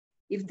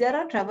If there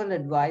are travel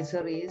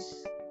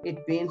advisories,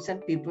 it means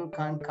that people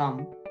can't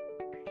come.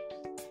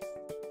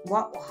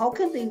 How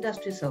can the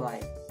industry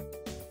survive?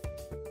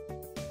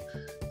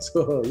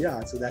 So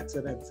that's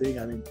what I'm saying.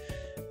 I mean,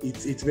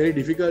 it's very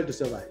difficult to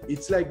survive.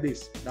 It's like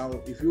this. Now,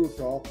 if you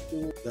talk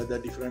to the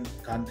different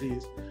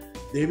countries,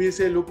 they will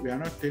say, look, we are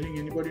not telling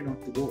anybody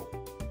not to go.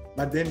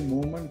 But then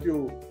moment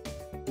you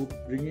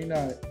bring in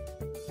a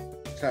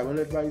travel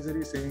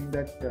advisory saying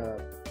that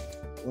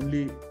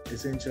only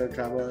essential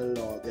travel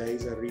or there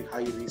is a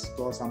high risk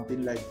or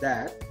something like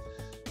that,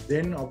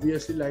 then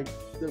obviously like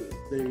the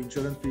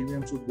insurance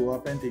premiums would go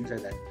up and things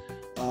like that.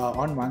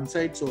 On one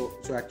side, so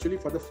actually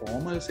for the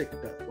formal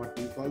sector, what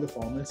we call the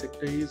formal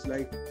sector is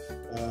like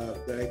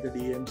the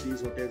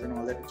DMCs, hotels and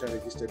all that, which are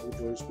registered with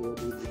tourist board,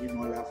 who bring in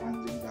all our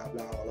funds in blah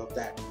blah, all of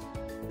that.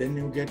 Then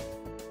you get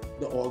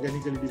the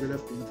organically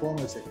developed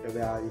informal sector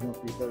where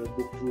people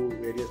book through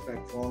various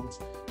platforms.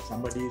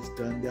 Somebody's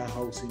turned their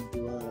house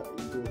into a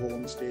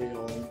homestay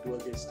or into a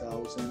guest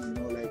house, and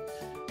like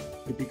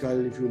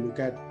typical, if you look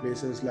at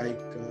places like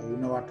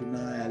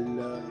Wijetunga,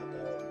 Alla,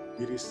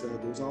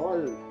 those are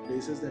all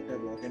places that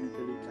have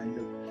organically kind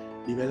of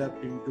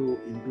developed into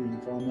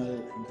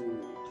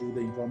through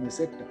the informal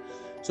sector.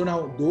 So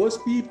now those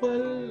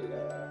people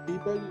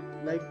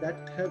like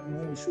that have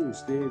no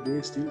issues.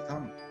 They still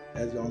come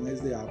as long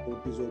as the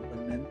airport is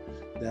open and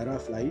there are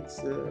flights.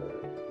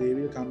 They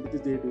will come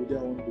because they do their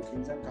own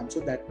bookings and come. So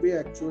that way,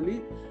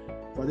 actually,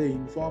 for the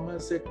informal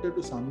sector,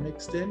 to some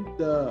extent,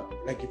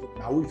 if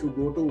you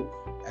go to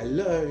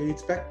Alla,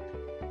 it's packed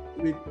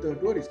with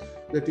tourists.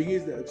 The thing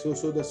is that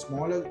so the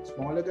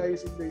smaller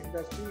guys in the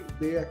industry,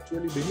 they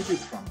actually benefit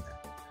from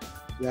that,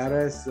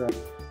 whereas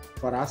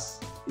for us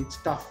it's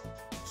tough.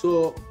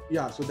 So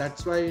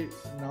that's why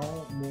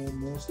now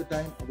most of the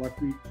time what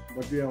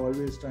we are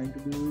always trying to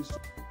do is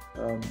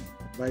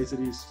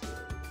advisories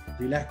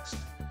relaxed.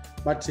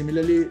 But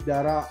similarly,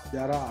 there are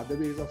other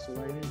ways of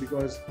surviving,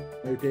 because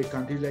you take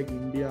countries like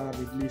India,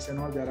 Middle East and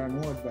all, there are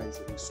no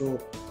advisories. So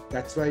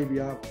that's why we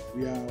are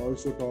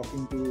also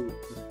talking to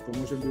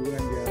promotion bureau,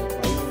 and we are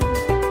advising.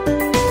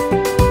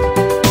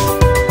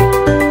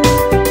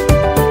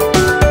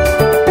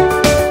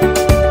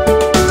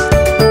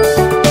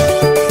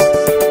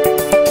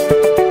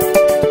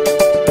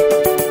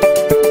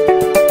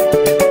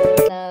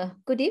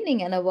 Good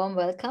evening and a warm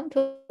welcome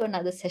to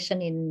another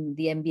session in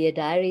the MBA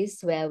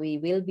Diaries, where we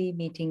will be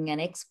meeting an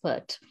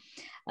expert,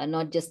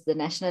 not just the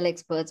national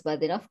experts, but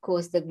then of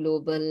course the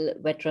global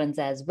veterans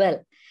as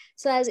well.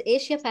 So as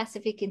Asia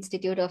Pacific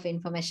Institute of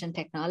Information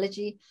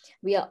Technology,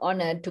 we are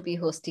honored to be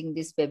hosting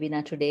this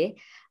webinar today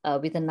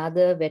with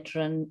another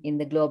veteran in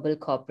the global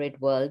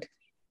corporate world,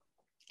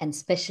 and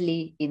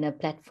especially in a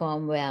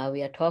platform where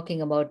we are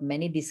talking about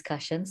many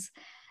discussions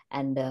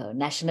and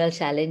national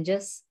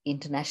challenges,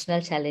 international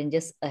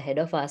challenges ahead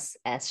of us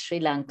as Sri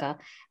Lanka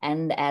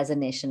and as a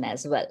nation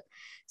as well.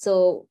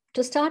 So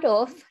to start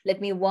off,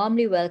 let me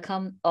warmly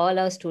welcome all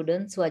our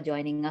students who are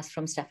joining us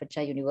from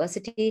Staffordshire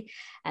University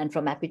and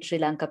from Appit Sri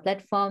Lanka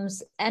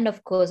platforms, and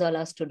of course all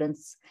our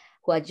students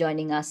who are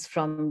joining us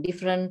from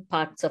different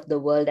parts of the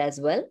world as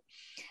well.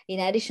 In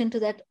addition to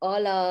that,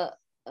 all our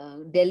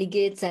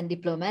delegates and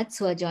diplomats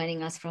who are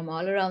joining us from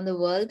all around the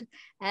world.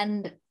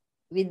 And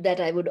with that,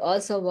 I would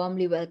also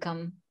warmly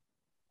welcome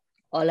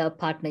all our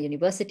partner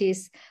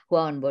universities who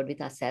are on board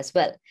with us as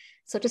well.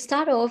 So to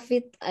start off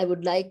with, I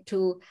would like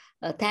to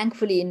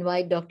thankfully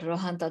invite Dr.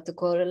 Rohan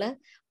Tattukorala,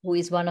 who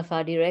is one of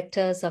our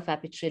directors of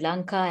Appit Sri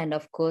Lanka, and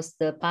of course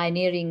the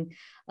pioneering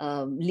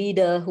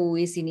leader who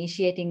is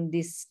initiating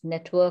these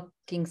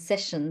networking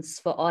sessions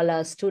for all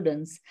our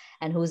students,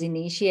 and whose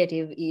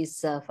initiative is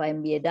for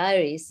MBA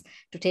Diaries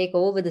to take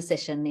over the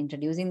session,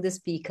 introducing the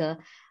speaker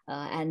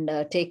and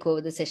take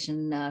over the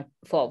session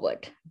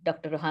forward.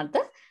 Dr.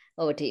 Rohantha,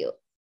 over to you.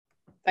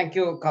 Thank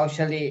you,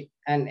 Kaushali,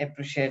 and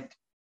appreciate.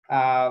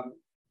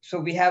 So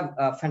we have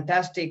a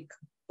fantastic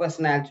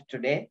personality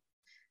today.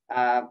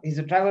 He's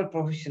a travel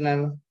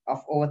professional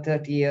of over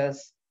 30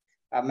 years,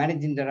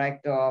 managing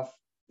director of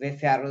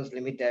Wayfarers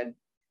Limited,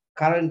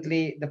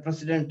 currently the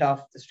president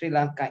of the Sri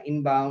Lanka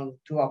Inbound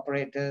Tour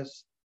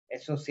Operators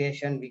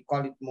Association. We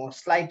call it more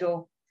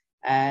SLITO,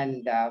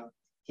 and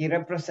he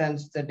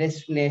represents the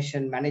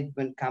Destination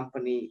Management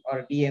Company,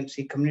 or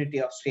DMC, community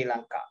of Sri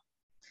Lanka.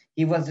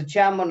 He was the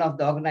chairman of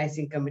the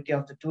organizing committee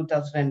of the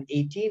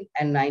 2018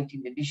 and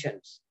 19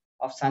 editions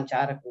of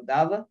Sanchara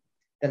Kudava,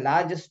 the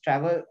largest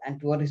travel and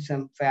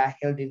tourism fair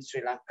held in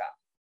Sri Lanka.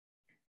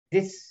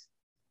 This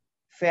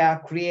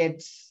fair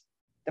creates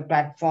the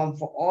platform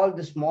for all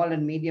the small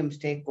and medium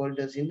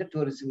stakeholders in the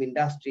tourism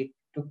industry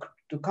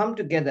to come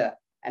together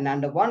and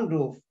under one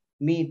roof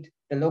meet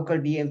the local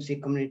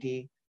DMC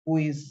community, who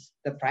is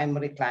the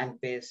primary client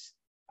base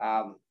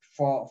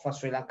for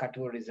Sri Lanka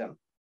tourism.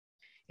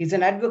 He's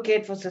an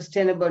advocate for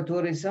sustainable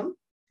tourism,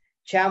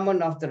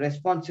 chairman of the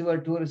Responsible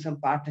Tourism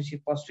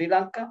Partnership for Sri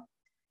Lanka,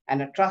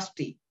 and a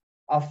trustee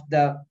of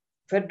the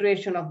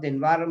Federation of the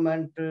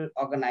Environmental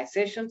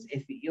Organizations,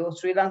 FEO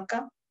Sri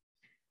Lanka.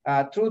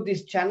 Through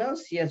these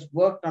channels, he has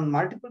worked on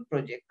multiple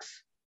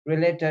projects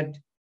related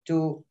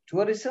to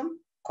tourism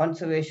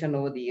conservation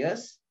over the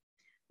years.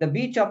 The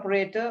beach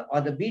operator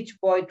or the beach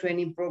boy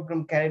training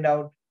program carried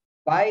out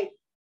by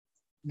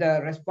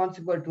the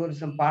Responsible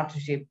Tourism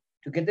Partnership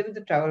together with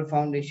the Travel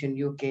Foundation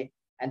UK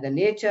and the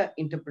Nature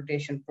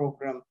Interpretation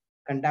Program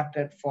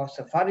conducted for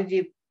safari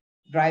jeep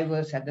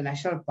drivers at the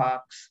national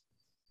parks.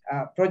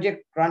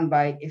 Project run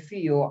by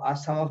FEO are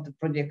some of the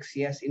projects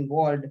he has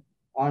involved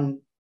on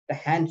the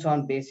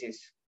hands-on basis.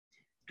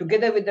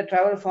 Together with the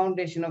Travel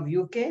Foundation of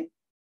UK,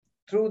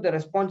 through the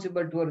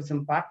Responsible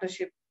Tourism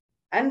Partnership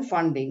and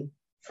funding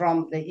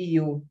from the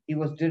EU, he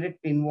was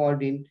directly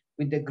involved in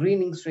with the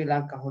Greening Sri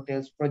Lanka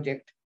Hotels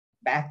project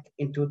back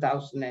in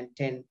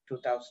 2010-2011.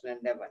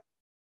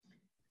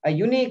 A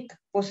unique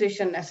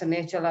position as a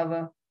nature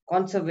lover,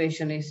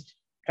 conservationist,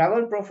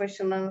 travel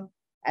professional,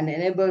 and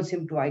enables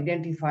him to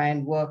identify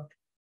and work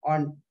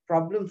on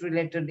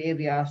problems-related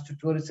areas to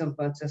tourism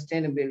and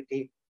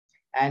sustainability.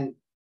 And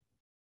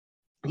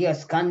he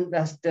has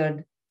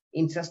conducted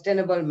in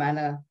sustainable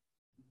manner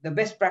the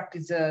best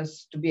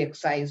practices to be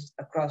exercised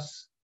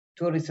across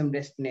tourism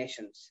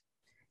destinations.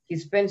 He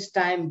spends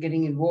time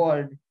getting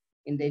involved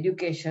in the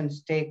education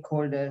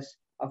stakeholders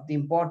of the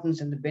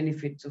importance and the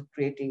benefits of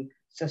creating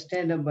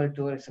sustainable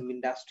tourism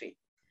industry.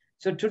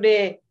 So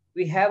today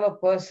we have a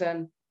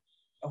person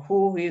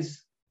who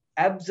is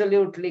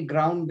absolutely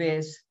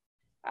ground-based,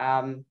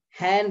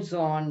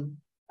 hands-on,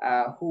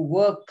 who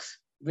works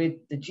with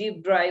the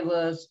jeep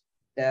drivers,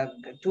 the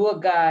tour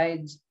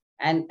guides,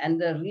 and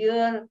the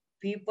real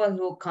people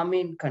who come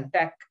in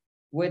contact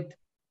with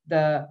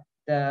the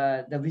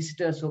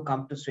visitors who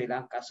come to Sri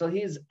Lanka. So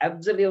he is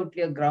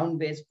absolutely a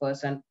ground-based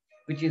person,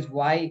 which is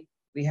why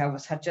we have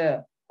such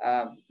a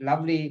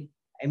lovely,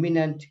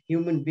 eminent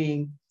human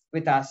being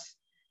with us.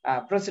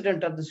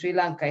 President of the Sri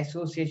Lanka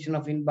Association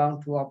of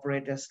Inbound Tour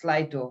Operators,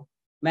 SLITO,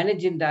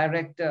 Managing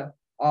Director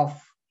of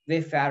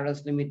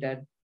Wayfarers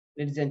Limited,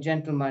 ladies and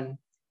gentlemen,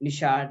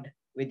 Nishad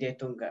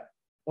Wijetunga.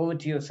 Over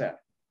to you, sir.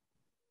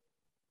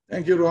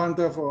 Thank you,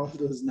 Rohanta, for all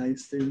those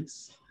nice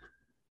things.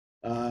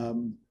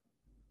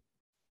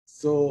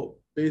 So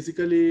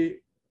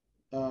basically,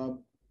 Rohanta,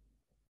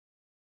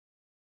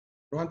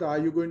 are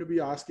you going to be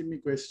asking me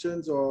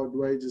questions or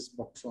do I just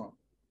box on?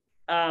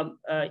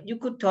 You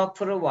could talk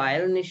for a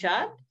while,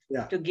 Nishad,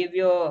 to give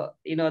your,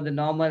 the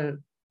normal,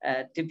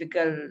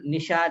 typical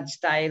Nishad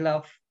style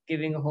of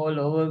giving a whole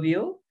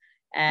overview.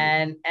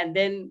 And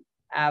then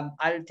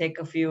I'll take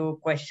a few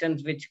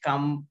questions which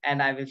come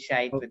and I will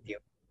share it with you.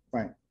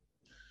 Fine.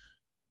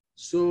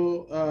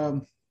 So,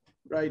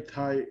 right.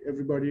 Hi,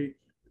 everybody.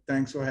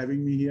 Thanks for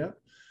having me here.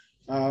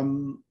 I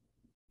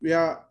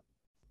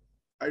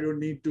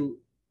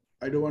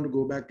don't want to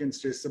go back and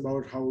stress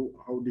about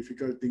how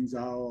difficult things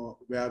are or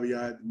where we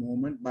are at the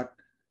moment, but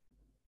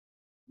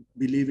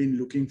believe in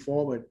looking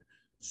forward.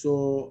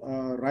 So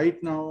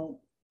right now,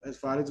 as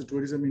far as the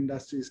tourism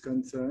industry is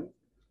concerned,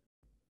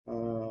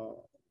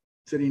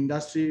 it's an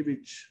industry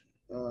which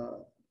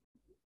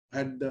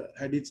had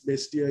its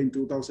best year in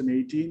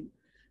 2018.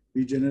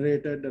 We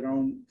generated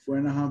around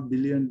 $4.5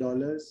 billion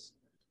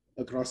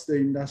across the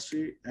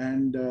industry,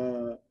 and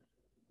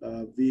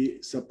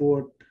we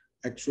support,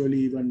 actually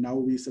even now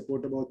we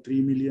support about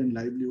 3 million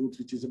livelihoods,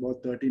 which is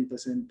about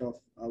 13% of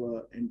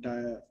our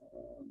entire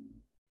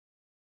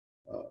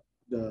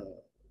the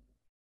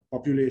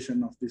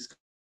population of this.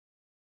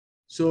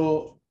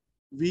 So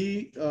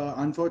we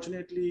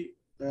unfortunately,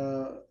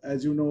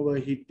 as you know, were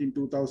hit in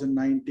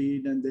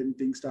 2019, and then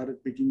things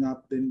started picking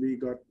up.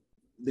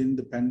 Then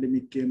the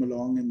pandemic came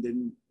along, and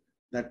then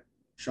that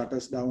shut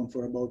us down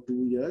for about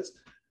 2 years.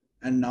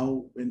 And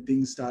now when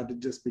things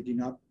started just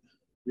picking up,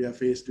 we are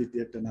faced with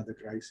yet another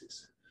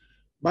crisis.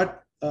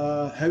 But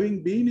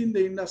having been in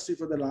the industry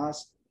for the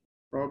last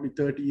probably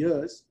 30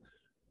 years,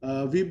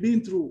 we've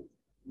been through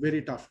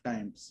very tough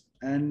times,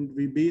 and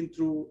we've been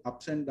through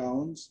ups and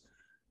downs.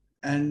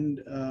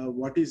 And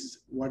what is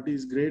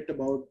great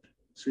about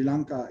Sri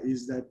Lanka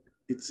is that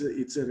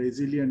it's a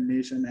resilient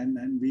nation,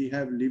 and we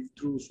have lived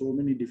through so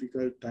many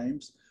difficult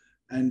times,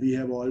 and we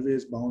have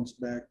always bounced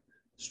back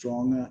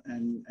stronger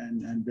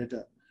and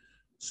better.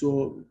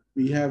 So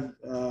we have,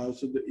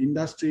 so the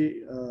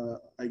industry,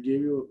 I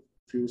gave you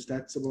a few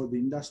stats about the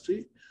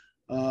industry.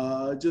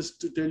 Just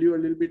to tell you a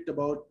little bit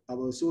about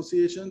our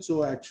association.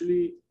 So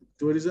actually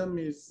tourism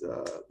is,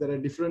 there are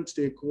different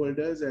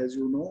stakeholders, as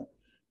you know.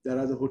 There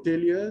are the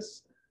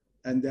hoteliers,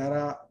 and there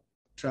are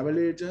travel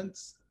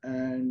agents,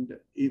 and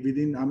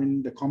within, I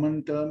mean, the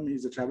common term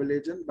is a travel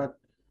agent, but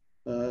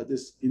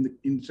this in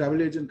the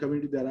travel agent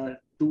community, there are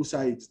two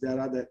sides. There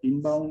are the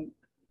inbound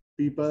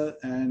people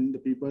and the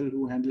people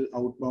who handle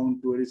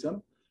outbound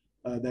tourism.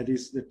 That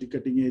is the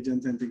ticketing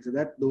agents and things like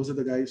that. Those are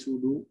the guys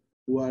who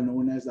are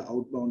known as the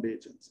outbound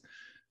agents.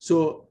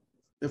 So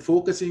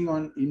focusing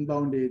on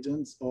inbound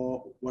agents,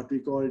 or what we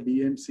call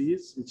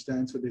DMCs, which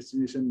stands for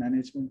Destination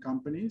Management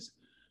Companies,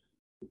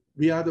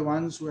 we are the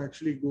ones who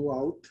actually go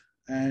out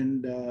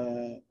and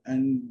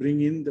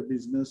bring in the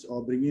business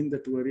or bring in the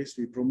tourists.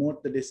 We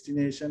promote the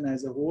destination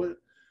as a whole,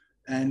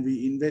 and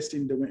we invest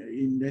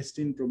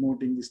in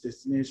promoting this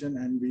destination,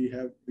 and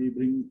we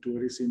bring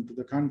tourists into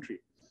the country.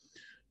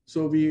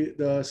 So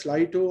the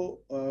Slido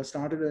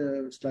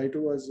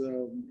Slido was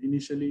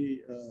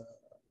initially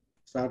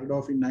started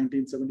off in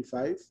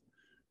 1975.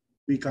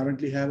 We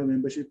currently have a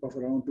membership of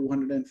around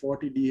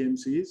 240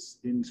 DMCs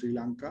in Sri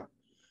Lanka.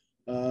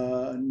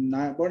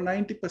 About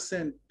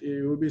 90%,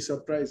 you will be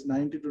surprised,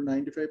 90 to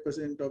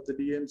 95% of the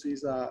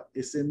DMCs are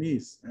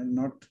SMEs and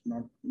not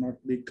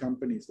big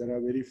companies. There are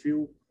very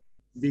few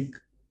big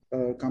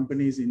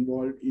companies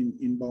involved in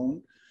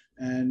inbound.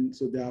 And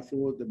so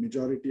therefore, the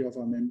majority of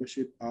our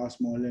membership are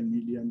small and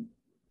medium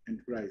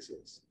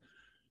enterprises.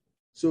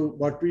 So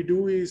what we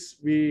do is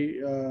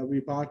we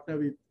partner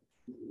with,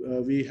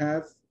 we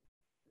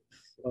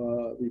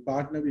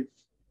partner with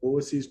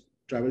overseas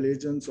travel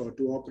agents or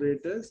tour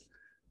operators,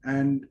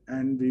 and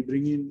we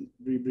bring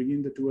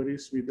in the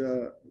tourists with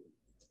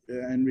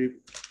and we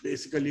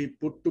basically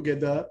put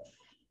together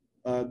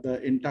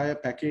the entire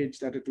package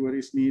that a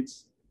tourist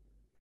needs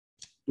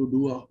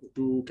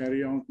to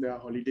carry out their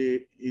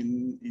holiday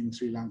in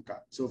Sri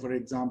Lanka. So for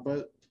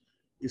example,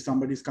 if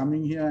somebody is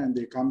coming here and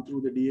they come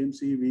through the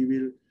DMC, we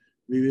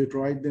will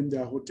provide them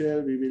their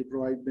hotel, we will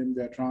provide them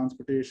their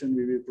transportation,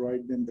 we will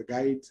provide them the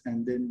guides,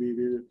 and then we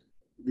will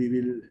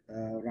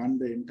run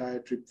the entire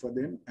trip for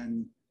them,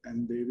 and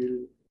they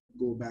will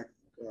go back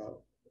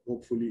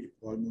hopefully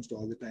almost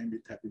all the time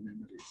with happy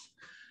memories.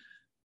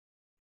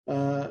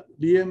 So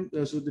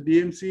the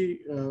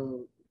DMC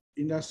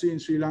industry in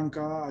Sri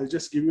Lanka, I'll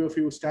just give you a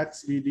few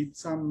stats. We did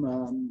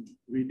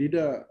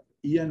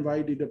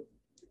E&Y did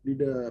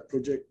a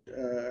project,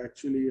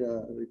 actually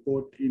a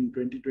report in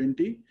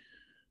 2020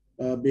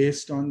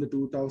 based on the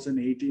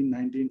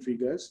 2018-19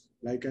 figures.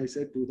 Like I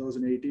said,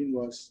 2018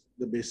 was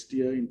the best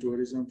year in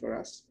tourism for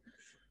us.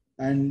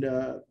 And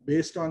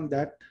based on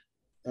that,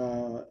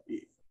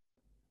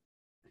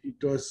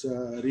 it was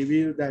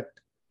revealed that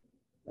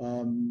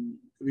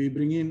we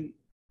bring in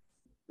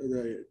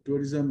the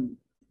tourism,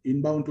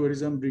 inbound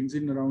tourism brings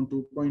in around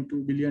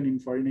 2.2 billion in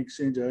foreign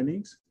exchange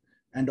earnings.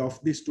 And of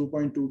this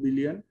 2.2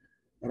 billion,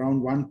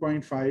 around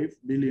 1.5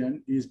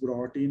 billion is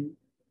brought in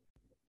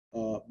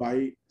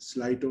by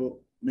Slido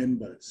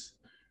members.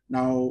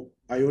 Now,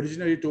 I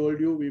originally told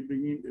you we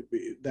bring in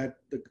that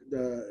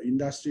the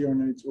industry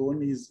on its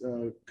own is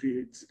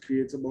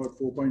creates about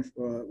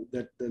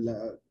that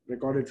the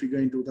recorded figure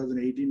in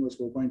 2018 was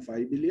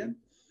 4.5 billion.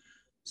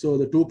 So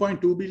the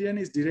 2.2 billion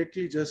is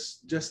directly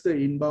just the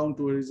inbound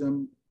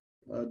tourism,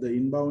 the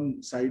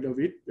inbound side of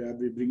it, where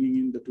we're bringing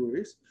in the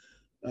tourists.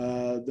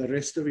 The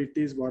rest of it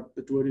is what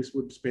the tourists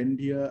would spend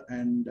here,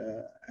 and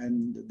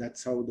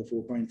that's how the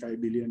 4.5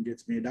 billion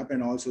gets made up.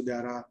 And also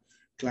there are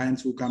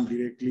clients who come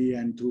directly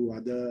and through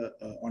other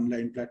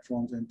online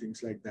platforms and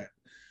things like that.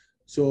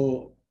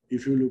 So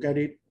if you look at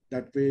it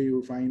that way,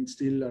 you find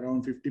still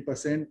around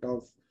 50%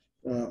 of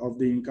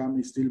the income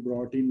is still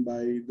brought in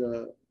by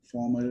the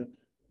formal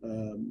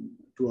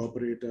tour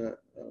operator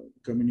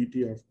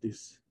community of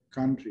this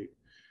country.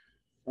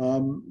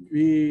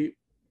 We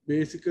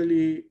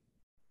basically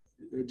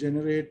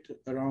generate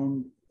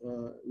around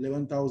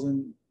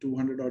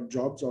 11,200 odd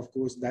jobs. Of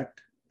course, that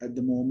at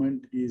the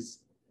moment is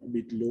a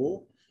bit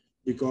low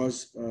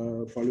because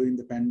following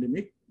the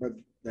pandemic, but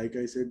like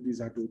I said,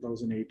 these are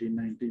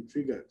 2018-19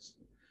 figures.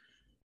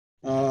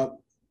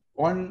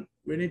 When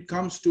it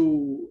comes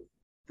to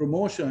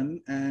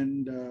promotion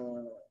and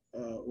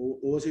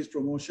overseas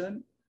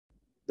promotion,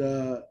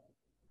 the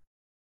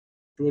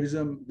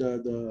tourism,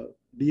 the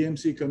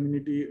DMC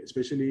community,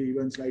 especially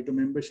even Slido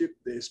membership,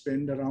 they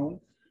spend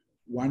around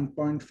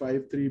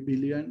 1.53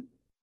 billion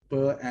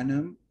per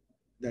annum,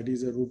 that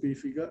is a rupee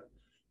figure,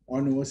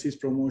 on overseas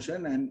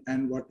promotion.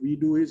 And what we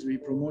do is we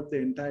promote the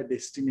entire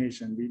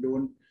destination.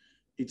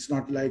 It's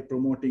not like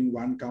promoting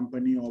one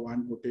company or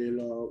one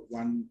hotel or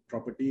one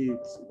property.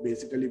 It's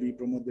basically we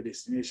promote the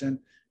destination.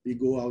 We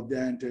go out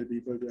there and tell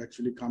people to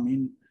actually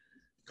come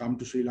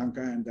to Sri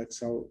Lanka, and that's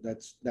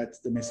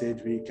the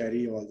message we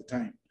carry all the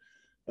time.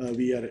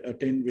 We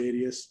attend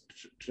various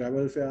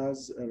travel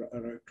fairs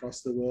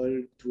across the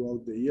world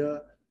throughout the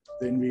year.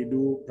 Then we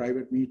do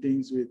private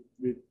meetings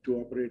with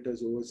tour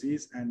operators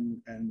overseas,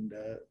 and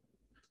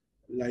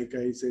like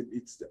I said,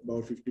 it's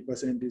about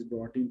 50% is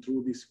brought in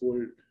through this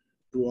whole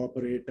tour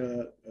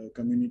operator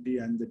community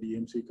and the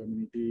DMC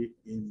community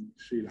in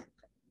Sri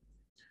Lanka.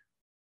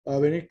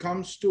 When it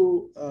comes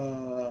to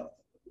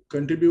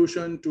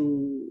contribution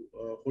to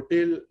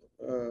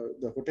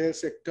the hotel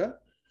sector,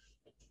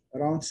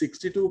 around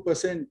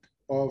 62%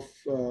 of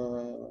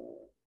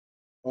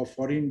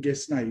foreign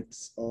guest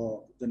nights,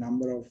 or the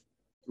number of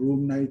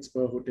room nights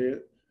per hotel,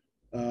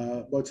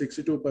 about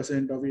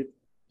 62% of it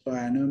per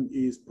annum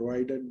is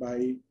provided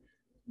by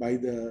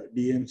the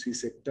DMC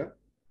sector,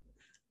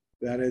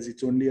 whereas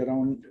it's only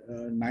around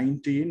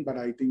 19, but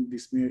I think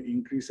this may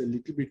increase a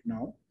little bit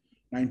now,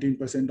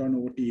 19% on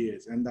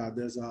OTAs, and the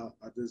others are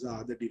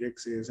other direct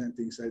sales and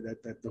things like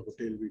that the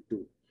hotel will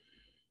do.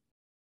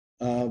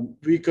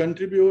 We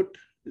contribute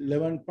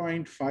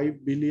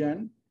 11.5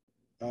 billion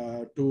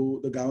to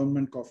the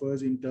government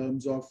coffers in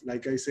terms of,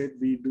 like I said,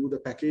 we do the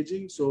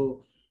packaging.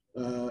 So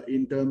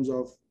in terms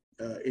of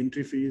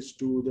entry fees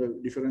to the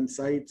different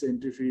sites,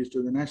 entry fees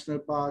to the national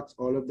parks,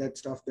 all of that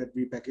stuff that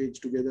we package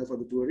together for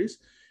the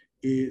tourists.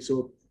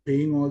 So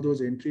paying all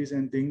those entries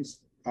and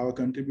things, our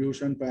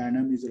contribution per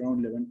annum is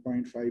around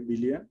 11.5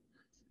 billion.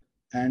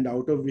 And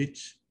out of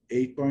which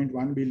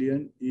 8.1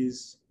 billion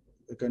is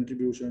a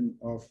contribution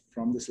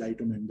from the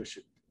Slido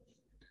membership.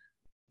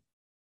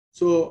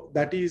 So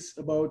that is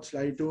about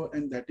Slido,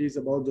 and that is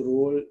about the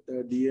role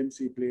the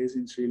DMC plays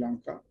in Sri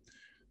Lanka.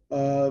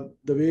 The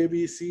way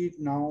we see it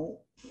now,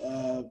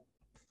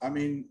 I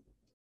mean,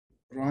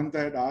 Rohanta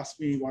had asked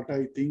me what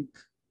I think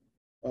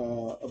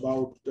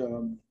about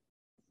the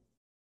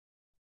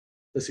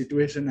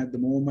situation at the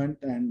moment,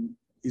 and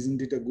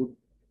isn't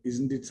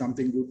it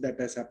something good that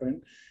has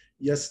happened?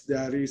 Yes,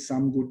 there is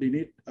some good in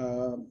it.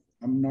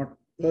 I'm not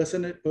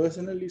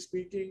personally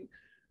speaking,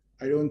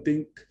 I don't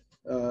think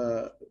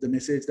the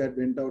message that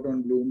went out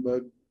on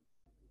Bloomberg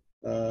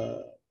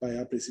by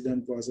our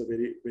president was a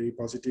very, very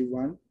positive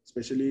one,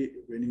 especially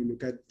when you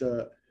look at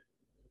the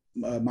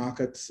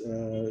markets,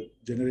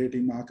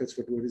 generating markets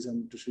for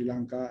tourism to Sri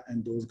Lanka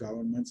and those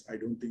governments. I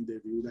don't think they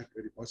view that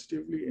very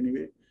positively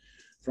anyway.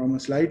 From a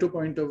Slido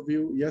point of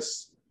view,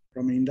 yes.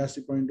 From an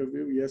industry point of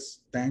view,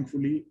 yes.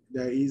 Thankfully,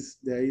 there is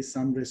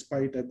some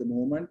respite at the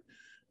moment.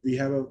 We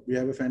have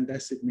a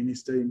fantastic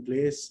minister in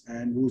place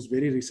and who's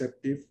very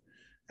receptive.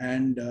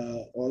 And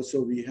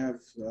also we have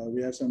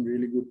some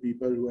really good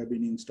people who have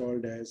been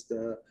installed as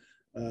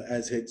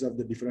heads of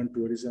the different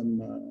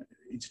tourism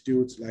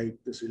institutes, like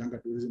the Sri Lanka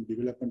Tourism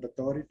Development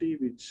Authority,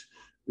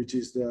 which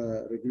is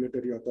the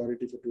regulatory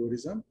authority for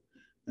tourism,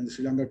 and the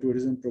Sri Lanka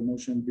Tourism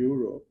Promotion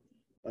Bureau,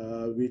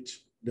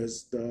 which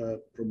does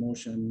the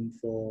promotion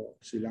for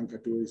Sri Lanka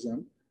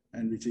tourism,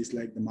 and which is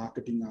like the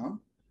marketing arm.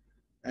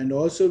 And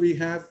also we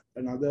have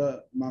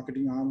another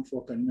marketing arm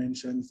for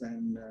conventions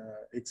and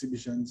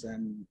exhibitions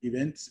and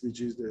events,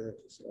 which is the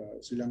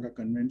Sri Lanka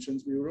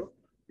Conventions Bureau.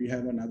 We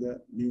have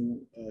another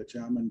new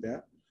chairman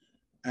there.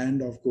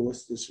 And of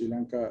course, the Sri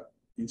Lanka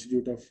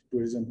Institute of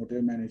Tourism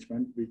Hotel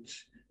Management,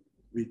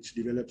 which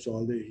develops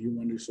all the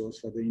human resource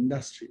for the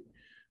industry.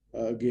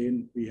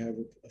 Again, we have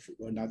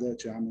another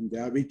chairman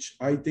there, which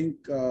I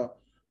think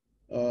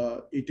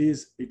it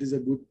is a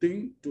good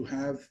thing to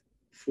have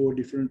 4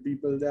 different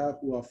people there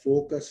who are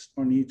focused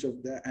on each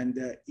of them, and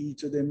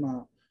each of them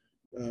are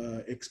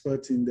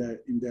experts in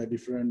their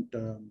different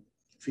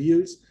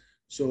fields.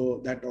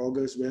 So that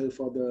augurs well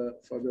for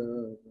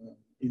the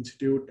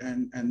institute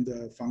and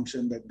the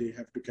function that they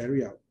have to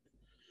carry out.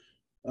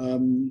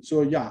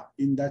 So yeah,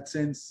 in that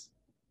sense,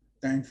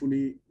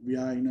 thankfully we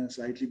are in a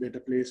slightly better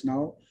place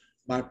now.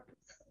 But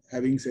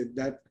having said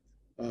that,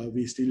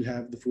 we still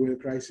have the fuel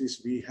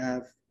crisis. We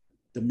have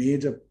the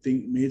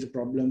major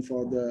problem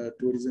for the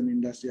tourism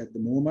industry at the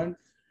moment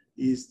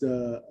is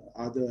the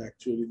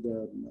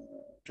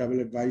travel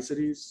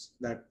advisories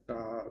that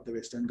the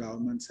Western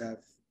governments have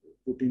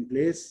put in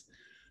place.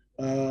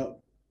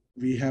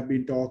 We have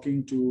been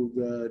talking to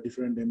the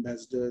different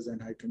ambassadors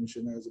and high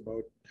commissioners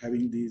about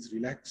having these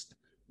relaxed,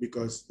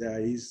 because there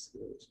is,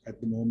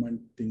 at the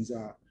moment, things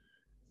are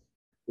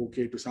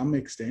okay to some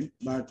extent,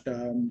 but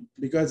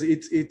because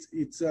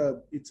it's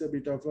a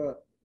bit of a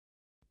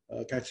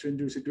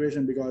catch-22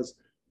 situation, because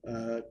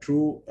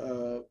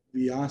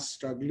we are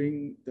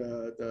struggling.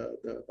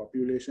 The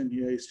population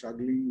here is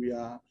struggling.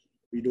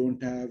 We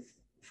don't have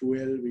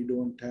fuel. We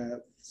don't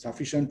have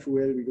sufficient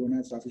fuel. We don't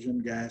have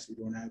sufficient gas. We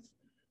don't have.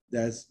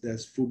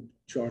 There's food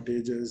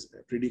shortages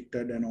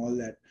predicted and all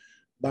that.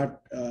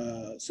 But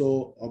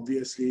so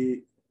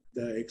obviously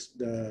the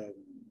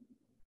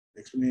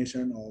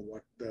explanation or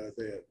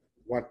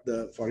what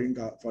the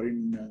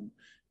foreign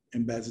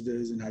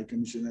ambassadors and high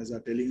commissioners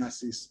are telling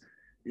us is,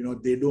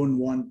 they don't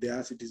want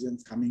their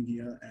citizens coming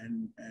here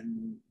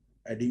and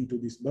adding to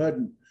this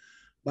burden.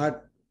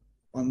 But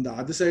on the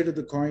other side of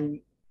the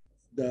coin,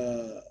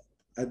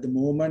 at the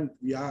moment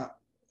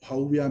how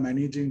we are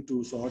managing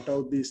to sort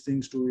out these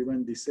things to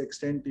even this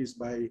extent is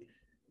by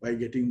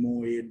getting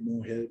more aid,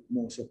 more help,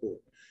 more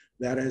support.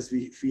 Whereas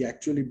if we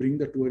actually bring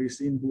the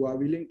tourists in who are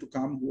willing to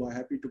come, who are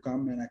happy to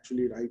come, and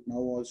actually right now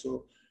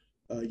also,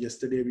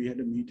 yesterday we had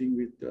a meeting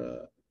with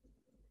the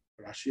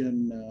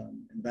Russian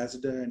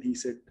ambassador, and he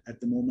said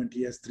at the moment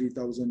he has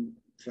 3,000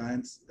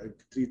 clients,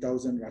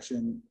 3,000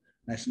 Russian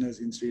nationals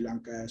in Sri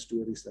Lanka as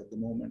tourists at the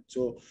moment.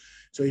 So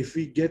if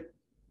we get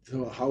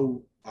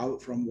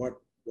from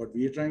what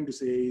we are trying to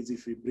say is,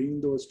 if we bring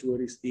those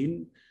tourists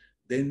in,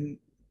 then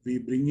we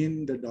bring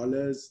in the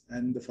dollars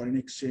and the foreign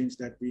exchange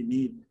that we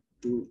need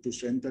to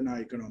strengthen our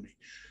economy.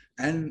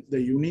 And the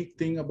unique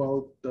thing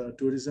about the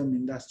tourism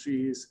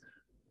industry is,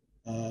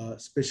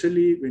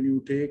 especially when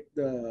you take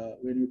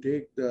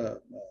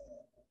the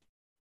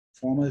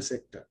formal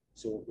sector.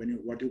 So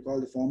what you call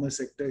the formal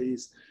sector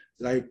is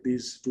like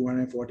these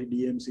 240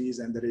 DMCs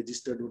and the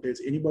registered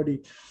hotels.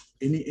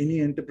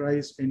 Any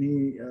enterprise,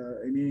 any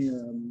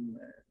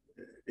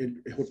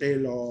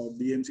hotel or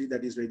DMC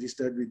that is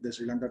registered with the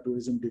Sri Lanka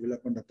Tourism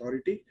Development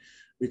Authority,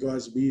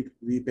 because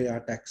we pay our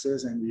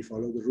taxes and we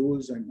follow the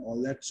rules and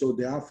all that. So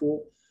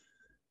therefore,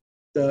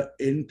 the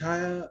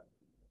entire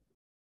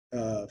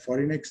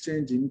foreign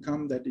exchange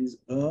income that is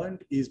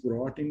earned is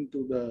brought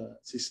into the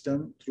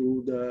system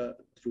through the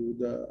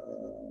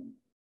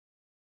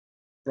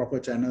proper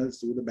channels,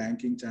 through the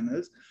banking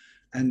channels,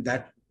 and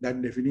that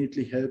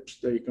definitely helps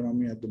the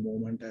economy at the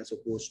moment, as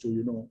opposed to,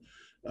 you know,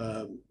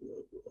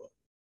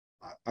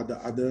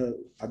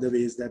 other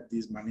ways that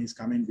these monies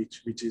come in,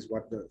 which is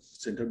what the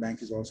central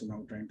bank is also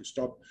now trying to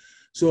stop.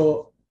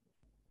 So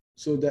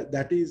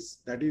that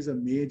is a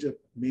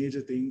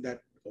major thing,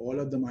 that all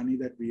of the money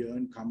that we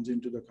earn comes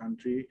into the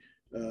country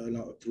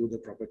through the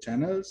proper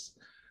channels.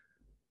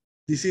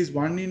 This is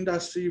one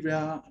industry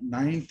where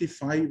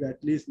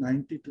at least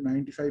 90 to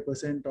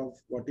 95%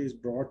 of what is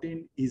brought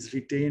in is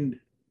retained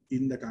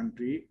in the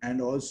country.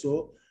 And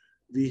also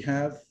we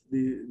have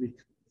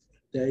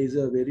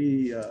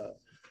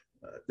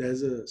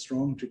there's a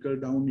strong trickle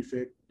down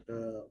effect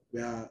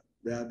where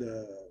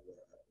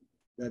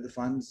the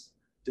funds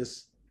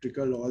just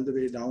trickle all the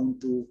way down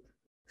to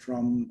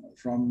from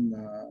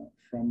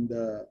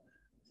the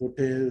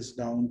hotels,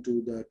 down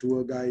to the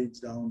tour guides,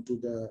 down to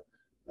the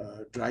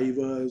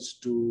drivers,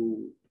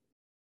 to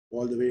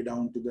all the way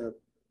down to the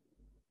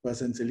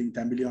person selling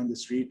tambili on the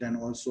street, and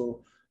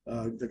also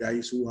the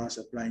guys who are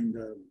supplying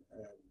the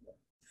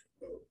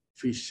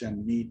fish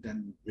and meat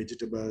and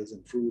vegetables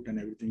and fruit and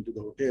everything to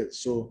the hotels.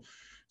 So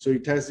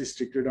it has this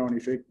trickle down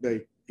effect.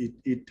 Like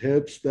it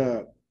helps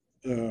the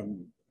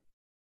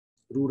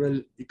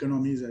rural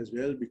economies as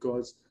well,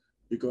 because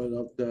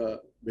of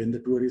when the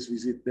tourists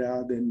visit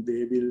there, then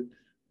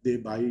they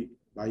buy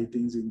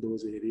things in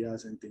those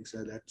areas and things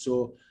like that.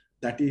 So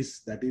that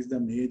is the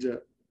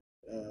major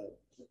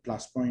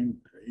plus point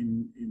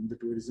in the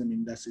tourism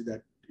industry,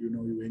 that, you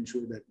know, you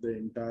ensure that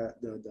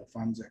the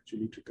funds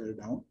actually trickle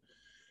down.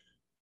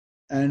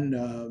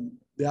 And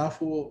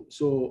therefore,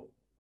 so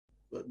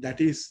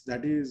that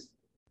is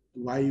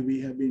why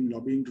we have been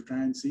lobbying to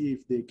try and see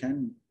if they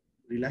can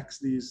relax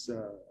these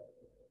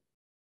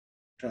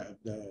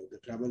the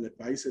travel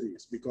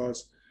advisories,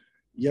 because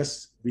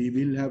yes, we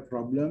will have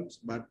problems,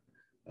 but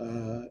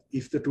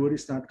if the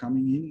tourists start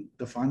coming in,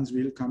 the funds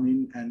will come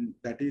in, and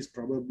that is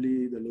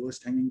probably the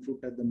lowest hanging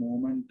fruit at the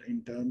moment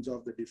in terms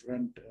of the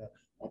different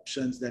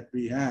options that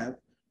we have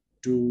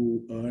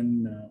to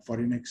earn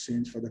foreign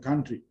exchange for the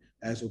country,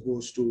 as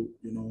opposed to,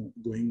 you know,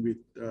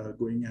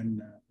 going and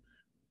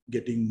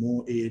getting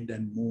more aid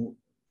and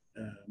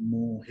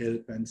more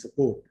help and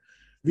support,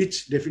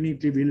 which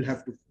definitely will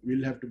have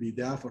to be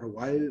there for a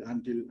while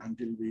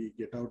until we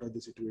get out of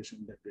the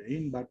situation that we're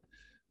in. But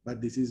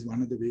this is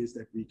one of the ways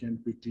that we can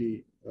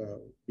quickly,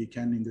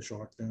 in the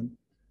short term,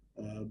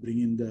 bring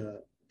in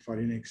the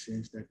foreign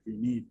exchange that we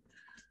need.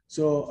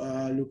 So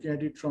looking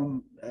at it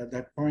from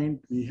that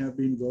point, we have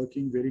been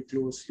working very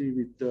closely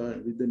with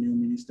the new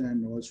minister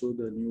and also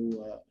the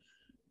new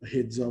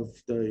heads of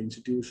the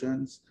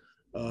institutions.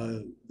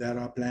 There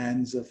are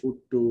plans afoot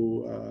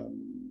to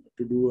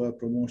do a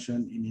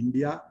promotion in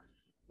India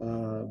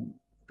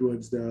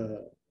towards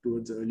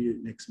early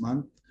next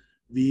month.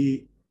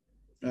 We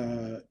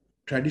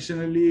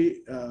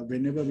traditionally,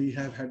 whenever we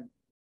have had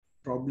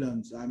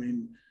problems, I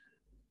mean,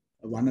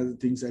 one of the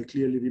things I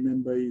clearly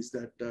remember is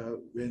that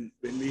when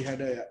we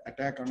had an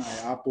attack on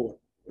our airport,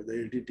 the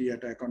LTT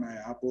attack on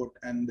our airport,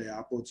 and the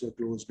airports were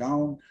closed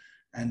down,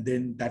 and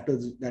then that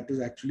was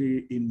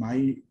actually in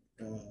my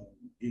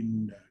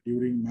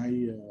during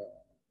my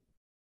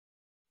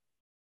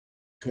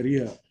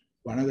career,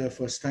 one of the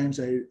first times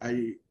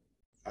I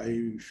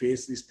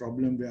faced this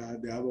problem where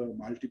there were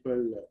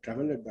multiple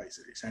travel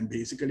advisories, and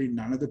basically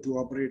none of the tour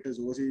operators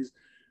overseas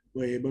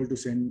were able to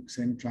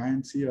send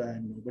clients here,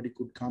 and nobody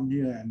could come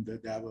here, and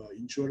there were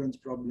insurance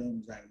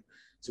problems, and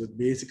so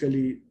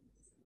basically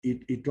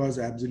it was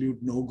absolute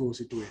no-go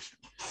situation.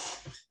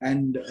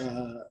 And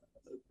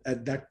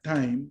at that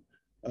time,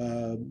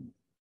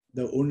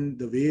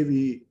 the way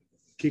we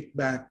kicked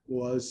back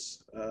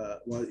was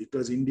it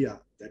was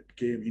India that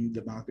came in,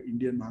 the market,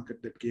 Indian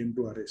market, that came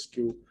to our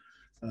rescue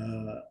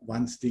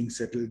once things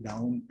settled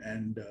down,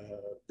 and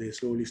they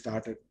slowly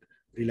started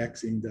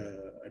relaxing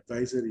the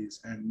advisories,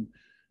 and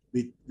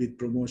with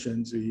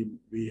promotions,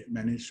 we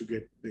managed to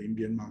get the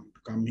Indian market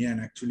to come here and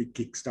actually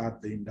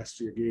kickstart the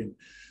industry again.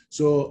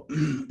 So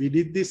we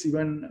did this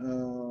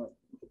even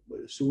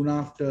soon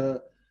after,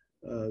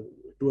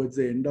 towards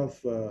the end of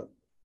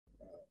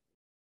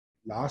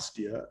last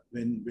year,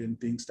 when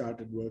things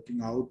started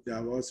working out.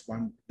 There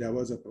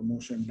was a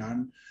promotion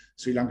done.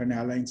 Sri Lankan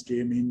Airlines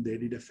came in, they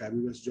did a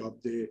fabulous job.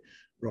 They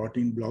brought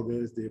in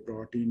bloggers, they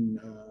brought in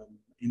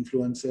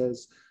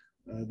influencers.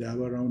 There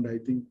were around, I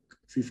think,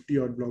 50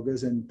 odd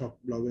bloggers and top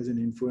bloggers and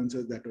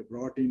influencers that were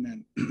brought in,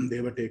 and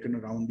they were taken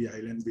around the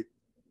island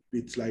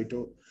with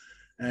Slido,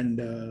 and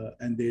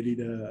they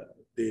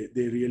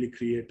really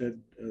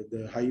created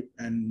the hype,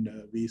 and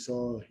we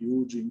saw a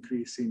huge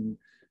increase in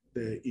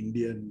the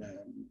Indian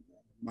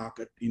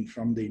market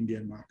from the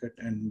Indian market,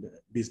 and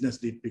business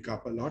did pick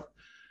up a lot.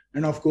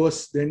 And of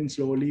course, then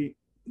slowly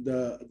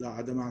the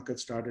other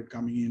markets started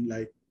coming in,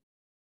 like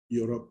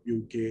Europe,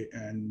 UK,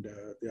 and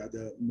the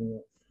other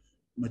more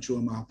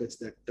mature markets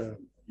that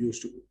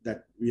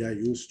we are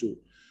used to.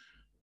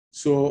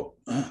 So,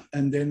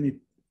 and then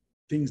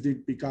things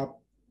did pick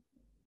up.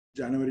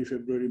 January,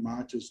 February,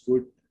 March was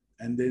good.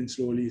 And then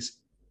slowly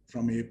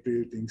from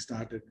April, things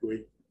started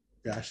going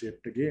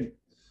pear-shaped again.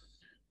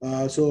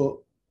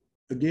 So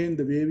again,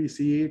 the way we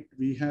see it,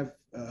 we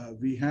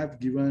have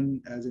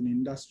given as an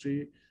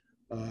industry,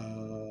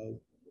 the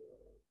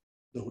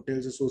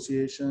Hotels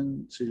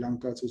Association, Sri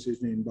Lanka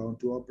Association of Inbound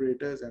Tour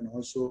Operators, and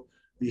also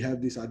we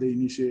have this other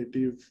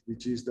initiative,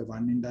 which is the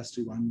One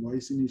Industry, One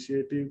Voice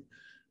initiative.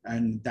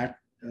 And that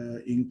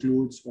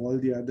includes all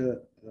the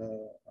other,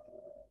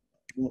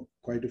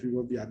 quite a few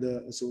of the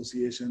other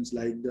associations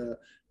like the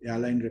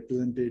Airline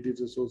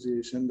Representatives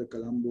Association, the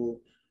Colombo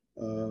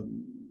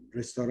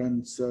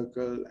Restaurant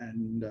Circle,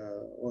 and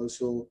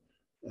also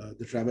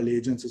the Travel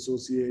Agents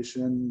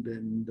Association,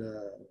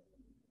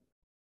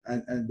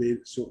 and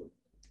so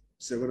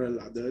several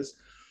others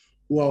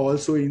who are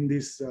also in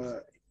this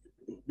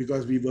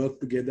because we work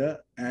together,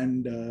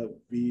 and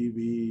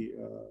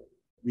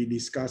we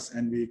discuss,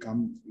 and we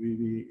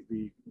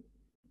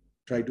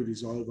try to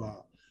resolve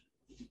our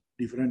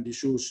different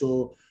issues.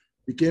 So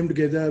we came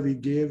together, we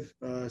gave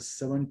a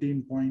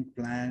 17-point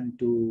plan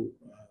to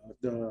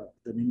the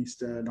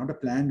minister, not a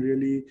plan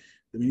really.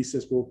 The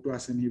minister spoke to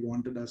us and he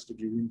wanted us to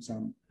give him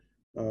some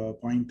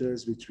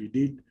pointers, which we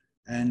did.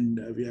 And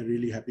we are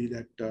really happy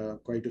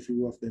that quite a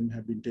few of them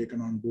have been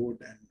taken on board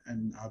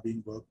and are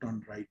being worked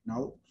on right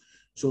now.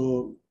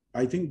 So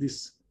I think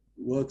this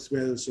works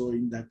well. So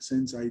in that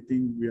sense, I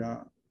think we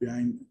are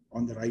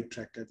on the right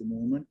track at the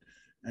moment.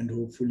 And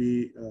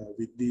hopefully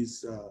with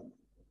these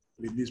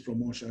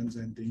promotions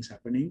and things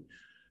happening,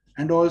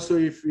 and also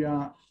if we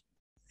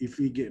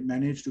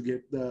manage to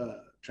get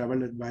the travel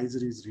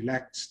advisories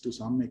relaxed to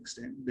some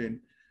extent, then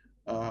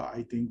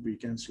I think we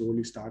can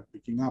slowly start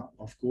picking up.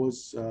 Of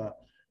course,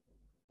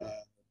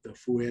 the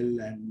fuel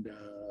and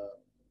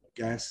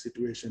gas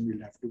situation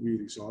will have to be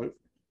resolved.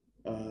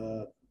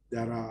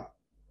 There are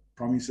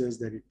promises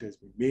that it has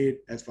been made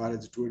as far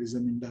as the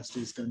tourism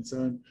industry is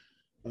concerned.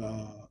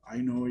 I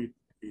know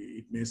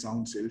it may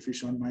sound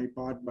selfish on my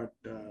part, but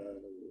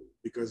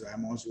because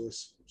I'm also a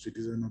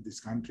citizen of this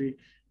country,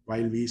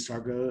 while we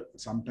struggle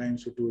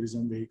sometimes for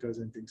tourism vehicles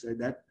and things like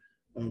that,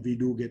 we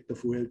do get the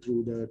fuel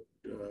through the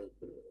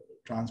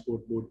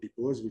transport board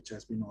depots, which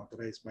has been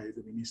authorized by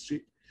the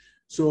ministry.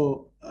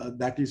 So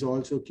that is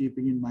also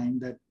keeping in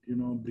mind that, you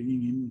know,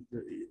 bringing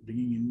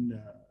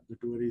in the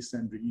tourists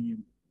and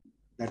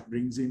that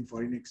brings in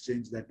foreign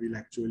exchange that will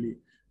actually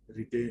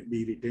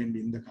be retained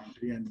in the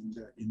country and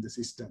in the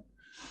system.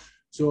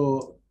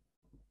 So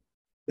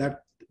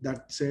that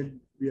said,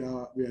 we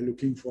are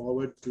looking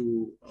forward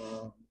to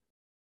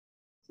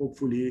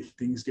hopefully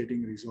things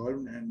getting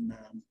resolved, and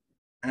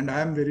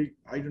I'm very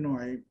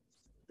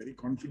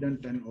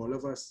confident, and all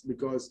of us,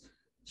 because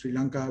Sri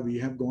Lanka, we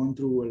have gone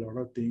through a lot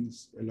of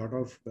things, a lot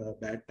of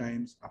bad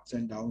times, ups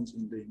and downs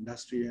in the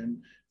industry,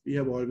 and we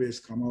have always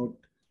come out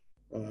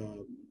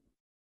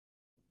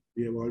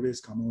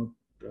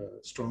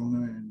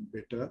stronger and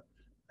better.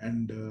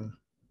 And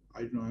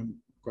I'm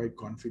quite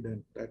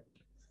confident that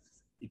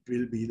it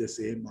will be the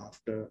same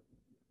after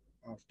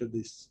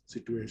this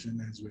situation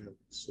as well.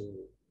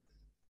 So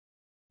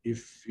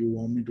if you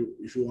want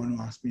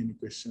to ask me any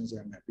questions,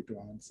 I'm happy to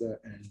answer.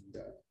 And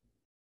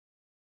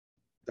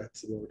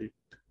that's about it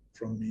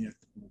from me at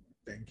the moment.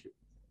 Thank you.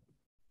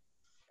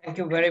 Thank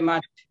you very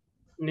much,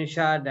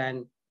 Nishad.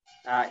 And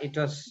it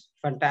was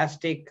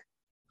fantastic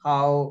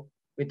how,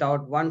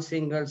 without one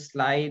single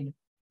slide,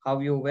 how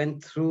you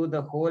went through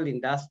the whole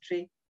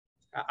industry.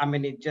 I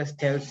mean, it just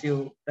tells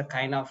you the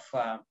kind of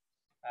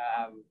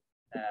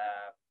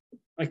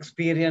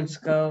experience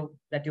curve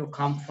that you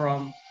come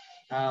from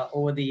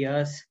over the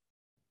years,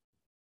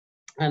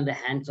 and the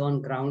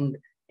hands-on ground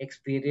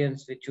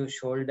experience which you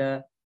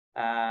shoulder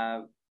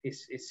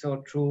is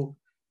so true.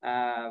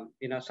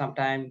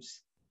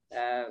 Sometimes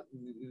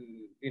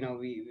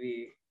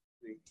we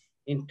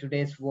in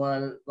today's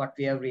world, what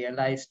we have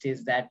realized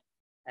is that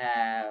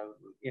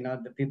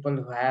the people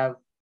who have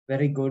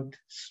very good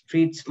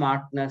street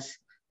smartness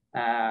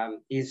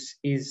is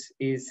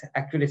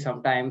actually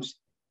sometimes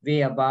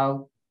way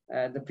above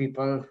the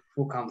people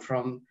who come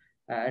from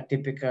a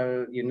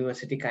typical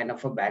university kind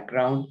of a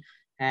background.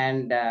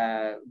 And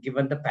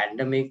given the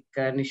pandemic,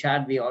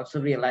 Nishad, we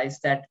also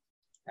realized that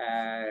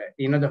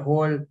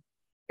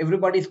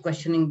everybody's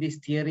questioning these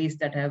theories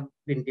that have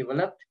been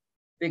developed,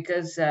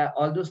 because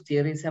all those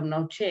theories have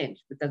now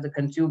changed because the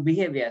consumer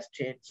behavior has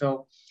changed.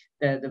 So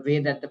the way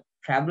that the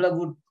traveler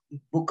would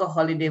book a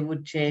holiday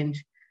would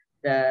change.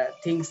 The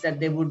things that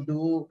they would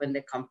do when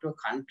they come to a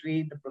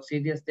country, the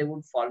procedures they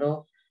would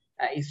follow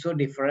is so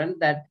different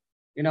that,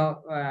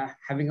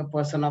 having a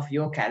person of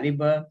your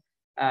caliber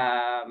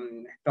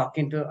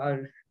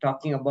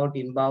talking about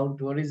inbound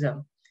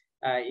tourism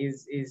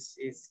is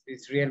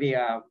really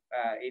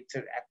it's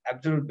an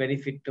absolute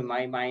benefit to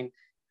my mind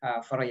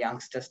for a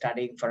youngster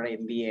studying for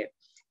an MBA.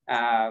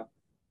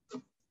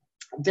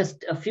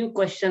 Just a few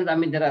questions. I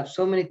mean, there are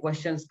so many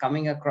questions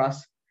coming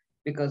across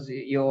because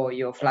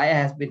your flyer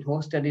has been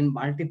hosted in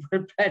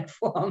multiple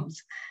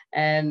platforms.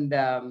 And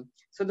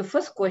so the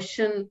first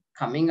question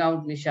coming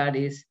out, Nishad,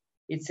 is,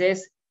 it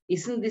says,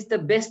 isn't this the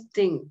best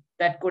thing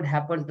that could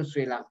happen to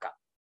Sri Lanka?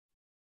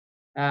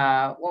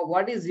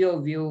 What is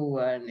your view,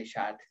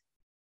 Nishad?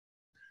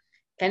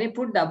 Can you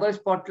put double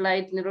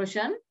spotlight,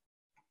 Niroshan?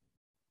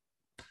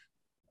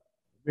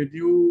 If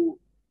you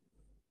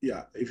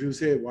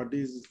say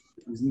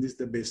isn't this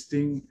the best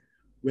thing?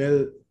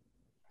 Well,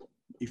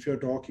 if you're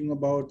talking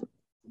about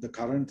the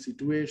current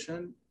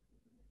situation,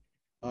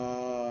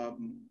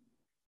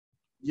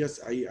 yes,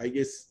 I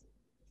guess,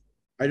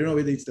 I don't know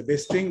whether it's the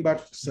best thing,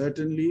 but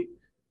certainly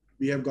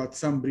we have got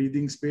some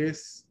breathing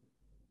space.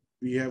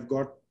 We have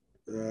got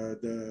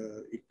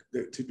the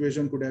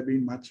situation could have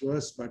been much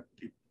worse, but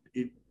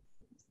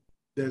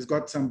there's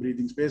got some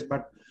breathing space.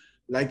 But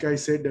like I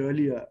said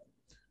earlier,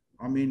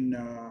 I mean,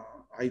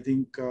 I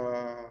think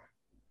our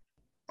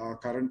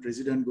current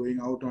president going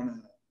out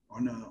on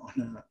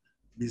a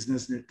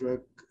business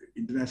network,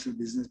 international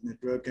business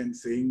network, and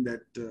saying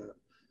that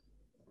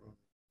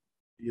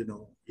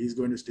he's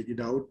going to stick it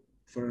out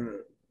for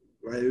a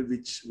while,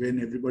 when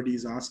everybody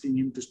is asking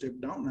him to step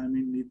down. I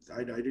mean,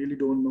 I really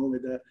don't know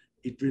whether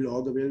it will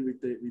augur well with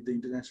the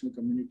international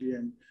community,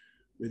 and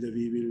whether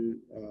we will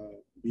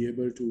be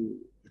able to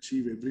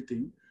achieve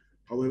everything.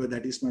 However,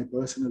 that is my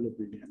personal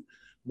opinion.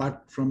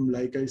 But from,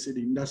 like I said,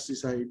 industry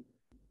side,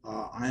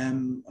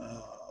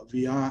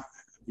 we are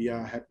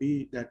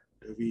happy that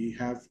we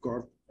have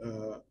got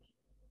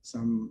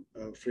some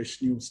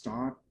fresh new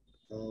start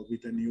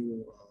with a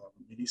new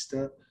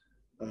minister,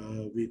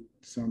 with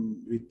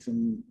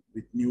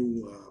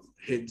new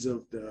heads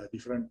of the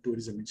different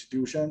tourism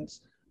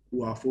institutions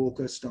who are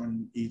focused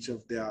on each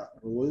of their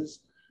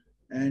roles.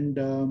 And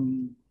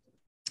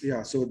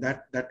so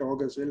that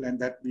augurs well, and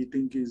that we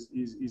think is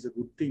a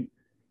good thing.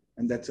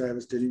 And that's why I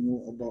was telling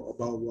you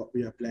about what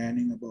we are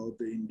planning about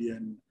the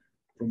Indian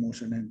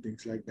promotion and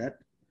things like that.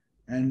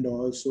 And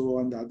also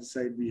on the other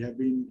side, we have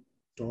been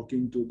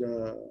talking to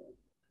the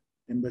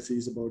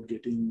embassies about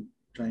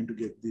trying to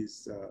get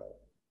these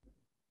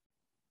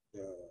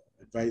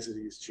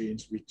advisories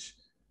changed,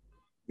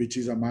 which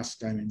is a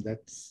must. I mean,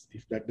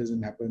 if that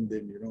doesn't happen,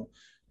 then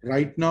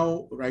right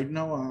now,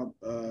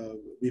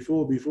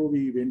 before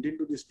we went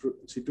into this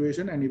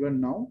situation, and even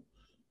now,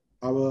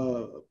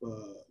 our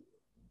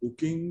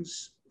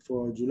bookings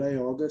for July,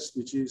 August,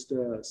 which is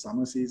the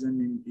summer season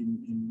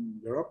in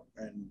Europe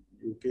and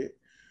UK,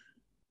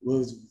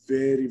 was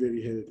very,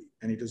 very healthy,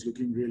 and it was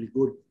looking really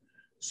good.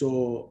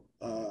 So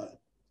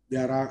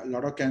there are a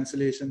lot of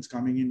cancellations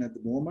coming in at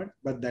the moment,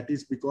 but that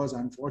is because,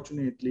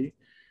 unfortunately,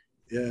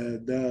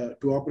 the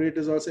tour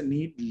operators also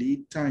need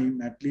lead time,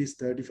 at least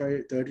 30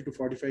 to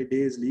 45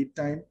 days lead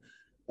time,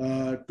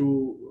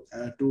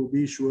 to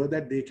be sure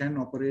that they can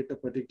operate a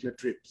particular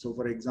trip. So,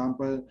 for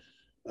example,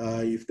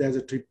 if there's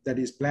a trip that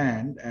is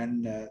planned,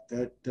 and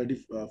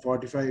 30 to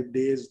 45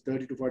 days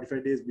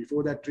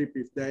before that trip,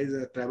 if there is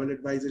a travel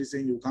advisory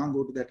saying you can't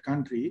go to that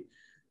country,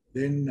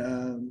 then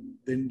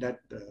that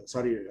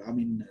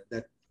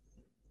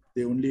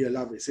they only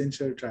allow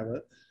essential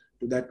travel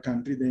to that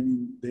country,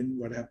 then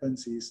what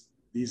happens is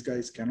these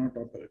guys cannot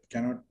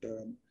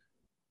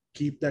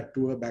keep that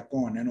tour back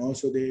on. And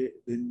also they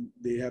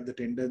have the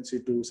tendency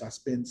to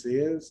suspend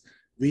sales,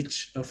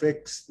 which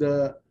affects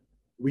the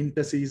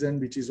winter season,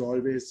 which is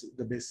always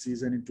the best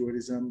season in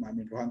tourism. I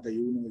mean, Rohanta,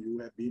 you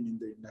have been in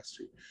the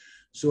industry.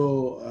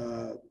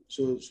 So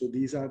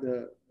these are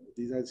the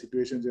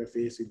situations we are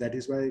faced with. That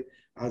is why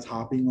I was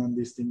harping on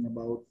this thing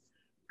about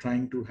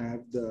trying to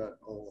have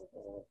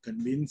or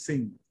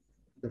convincing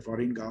the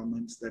foreign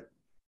governments that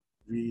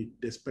we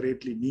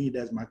desperately need,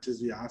 as much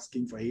as we are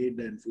asking for aid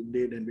and food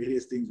aid and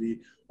various things, we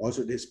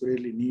also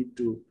desperately need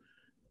to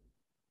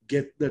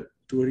get the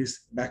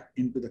tourists back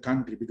into the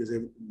country, because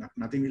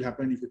nothing will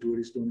happen if the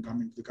tourists don't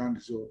come into the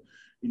country. So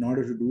in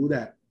order to do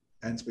that,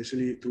 and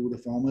especially through the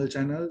formal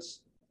channels,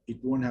 it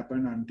won't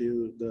happen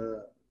until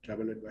the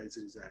travel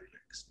advisories are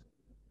relaxed.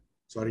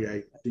 Sorry,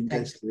 I think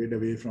I strayed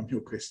away from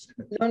your question.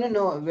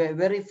 No. We're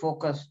very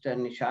focused,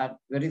 Nishad,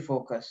 very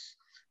focused,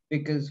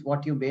 because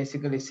what you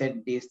basically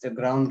said is the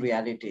ground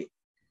reality.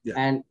 Yeah.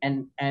 And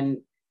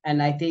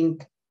I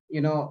think,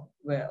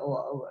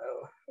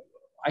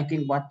 I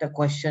think what the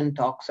question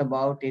talks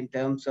about in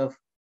terms of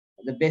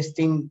the best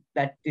thing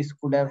that this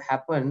could have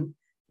happened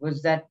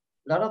was that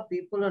a lot of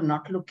people are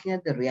not looking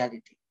at the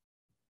reality.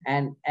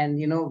 And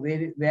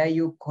where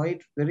you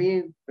quite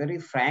very, very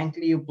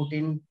frankly, you put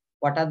in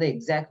what are the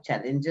exact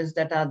challenges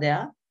that are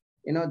there.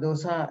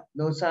 Those are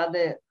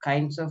the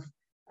kinds of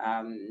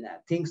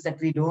things that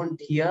we don't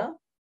hear,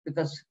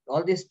 because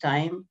all this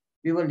time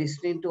we were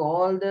listening to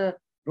all the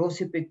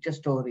rosy picture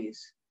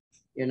stories.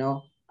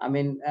 I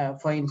mean,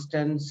 for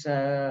instance,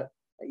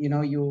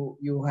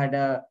 you had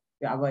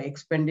our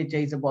expenditure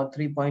is about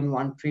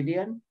 3.1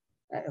 trillion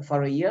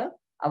for a year.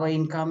 Our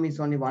income is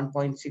only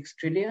 1.6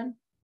 trillion,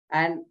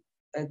 and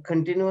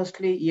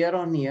continuously year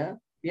on year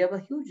we have a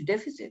huge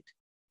deficit.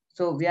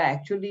 So we are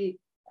actually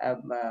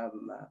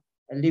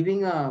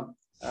living a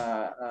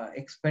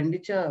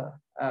expenditure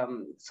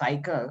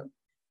cycle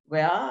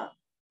where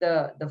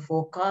the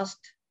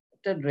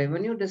forecasted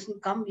revenue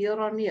doesn't come year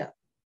on year.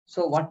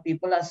 So what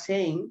people are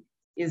saying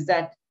is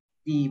that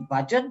the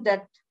budget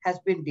that has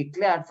been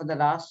declared for the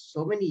last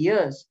so many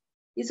years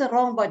is a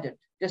wrong budget.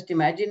 Just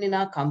imagine in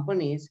our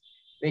companies,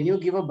 when you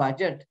give a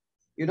budget,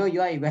 you know,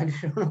 you are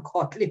evaluated on a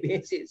quarterly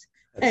basis.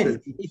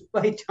 And if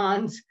by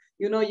chance,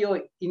 you know,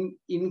 your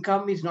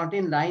income is not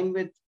in line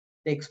with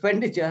the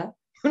expenditure,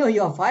 you know,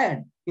 you're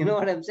fired. You know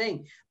what I'm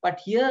saying? But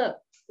here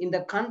in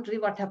the country,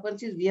 what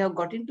happens is we have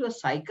got into a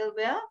cycle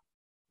where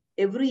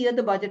every year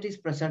the budget is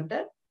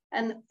presented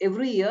and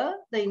every year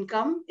the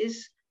income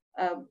is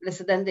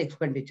lesser than the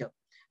expenditure.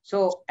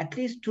 So at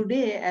least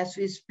today, as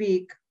we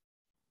speak,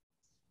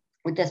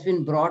 it has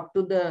been brought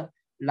to the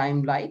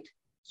limelight.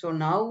 So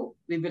now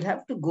we will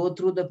have to go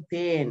through the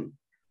pain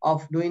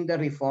of doing the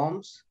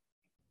reforms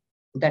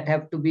that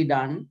have to be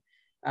done.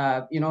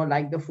 You know,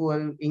 like the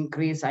fuel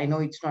increase, I know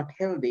it's not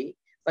healthy,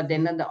 but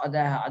then on the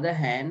other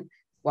hand,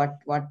 what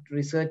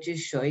research is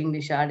showing,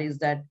 Nishad, is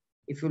that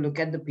if you look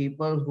at the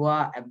people who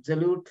are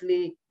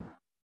absolutely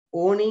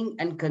owning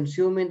and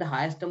consuming the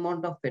highest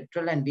amount of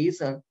petrol and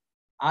diesel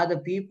are the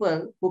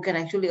people who can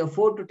actually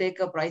afford to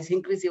take a price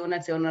increase even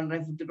at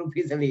 750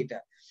 rupees a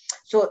liter.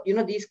 So, you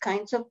know, these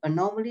kinds of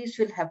anomalies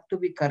will have to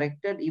be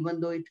corrected, even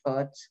though it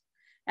hurts.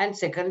 And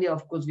secondly,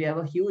 of course, we have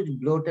a huge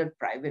bloated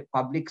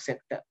public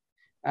sector,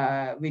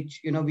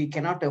 which, you know, we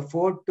cannot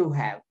afford to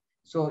have.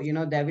 So, you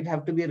know, there will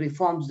have to be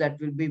reforms that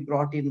will be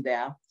brought in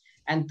there.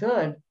 And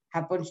third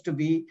happens to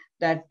be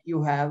that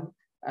you have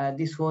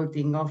this whole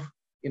thing of,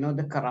 you know,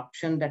 the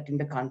corruption that in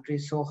the country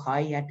is so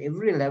high at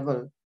every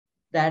level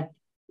that,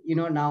 you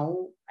know,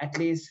 now at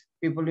least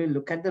people will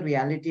look at the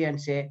reality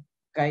and say,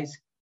 guys,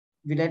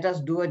 we let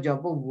us do a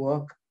job of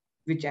work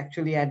which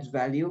actually adds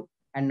value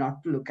and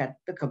not to look at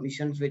the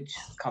commissions which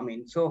come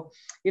in. So,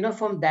 you know,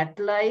 from that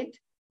light,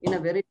 in a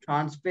very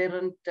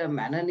transparent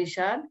manner,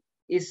 Nishad,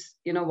 is,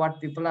 you know,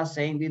 what people are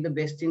saying be the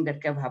best thing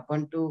that can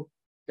happen to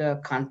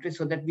the country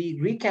so that we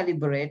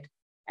recalibrate.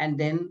 And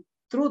then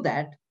through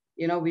that,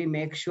 you know, we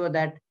make sure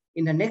that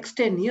in the next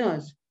 10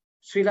 years,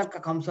 Sri Lanka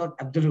comes out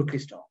absolutely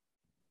strong.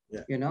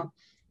 Yeah. You know,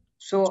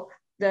 so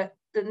the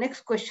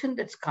next question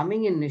that's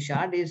coming in,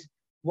 Nishad, is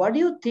what do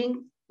you think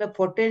the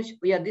potential?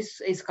 Yeah,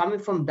 this is coming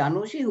from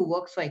Dhanushi, who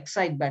works for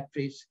Excite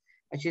Batteries.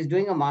 She's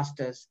doing a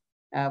master's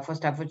for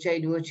Staffordshire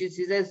University.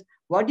 She says,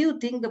 what do you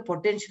think the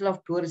potential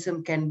of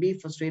tourism can be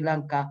for Sri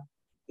Lanka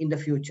in the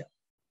future?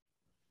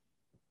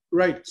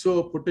 Right.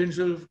 So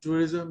potential of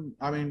tourism,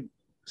 I mean,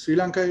 Sri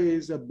Lanka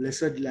is a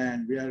blessed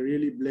land. We are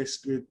really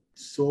blessed with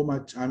so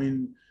much. I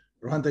mean,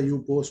 Rohanta,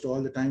 you post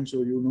all the time,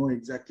 so you know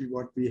exactly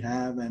what we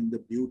have and the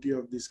beauty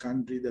of this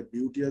country, the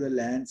beauty of the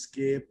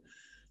landscape.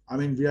 I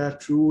mean, we are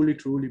truly,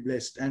 truly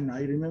blessed. And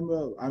I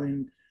remember, I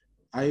mean,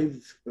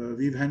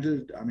 we've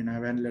handled, I mean,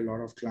 I've handled a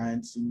lot of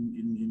clients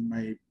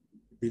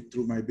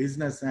through my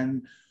business,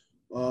 and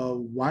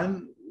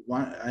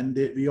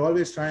we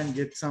always try and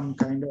get some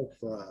kind of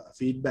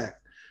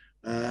feedback.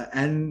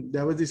 And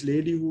there was this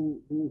lady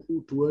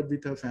who toured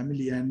with her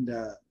family, and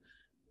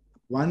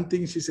one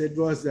thing she said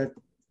was that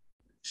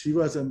she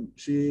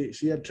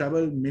had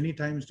traveled many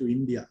times to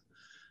India,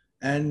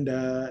 and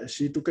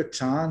she took a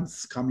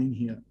chance coming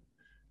here,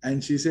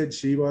 and she said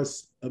she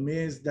was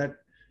amazed that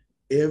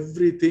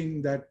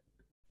everything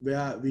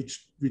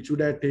which would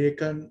have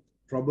taken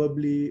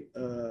probably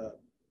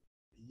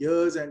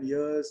years and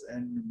years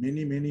and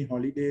many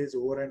holidays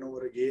over and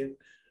over again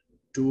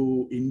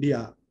to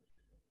India,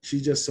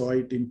 she just saw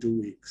it in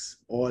 2 weeks,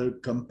 all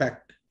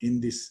compact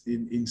in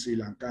Sri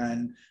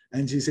Lanka.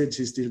 And she said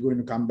she's still going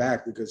to come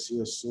back because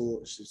she's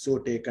so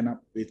taken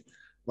up with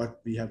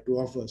what we have to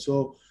offer.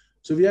 So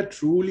we are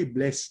truly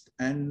blessed,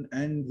 and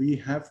we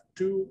have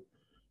to,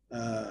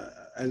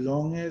 as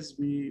long as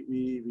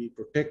we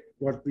protect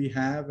what we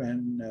have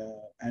and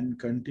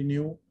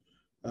continue,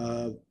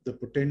 the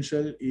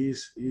potential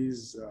is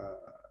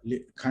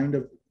kind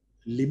of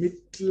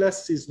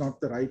limitless is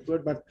not the right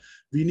word, but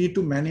we need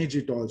to manage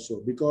it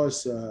also,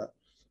 because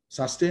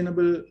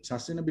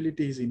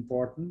sustainability is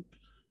important.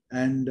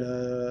 And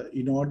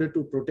in order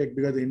to protect,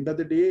 because at the end of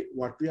the day,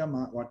 what we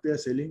are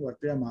selling, what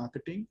we are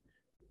marketing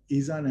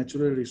is our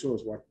natural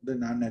resource, what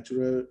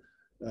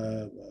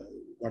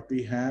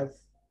we have,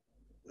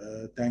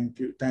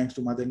 thanks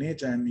to Mother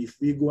Nature. And if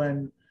we go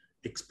and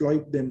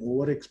exploit them,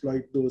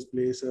 over-exploit those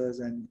places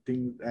and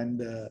things, and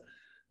the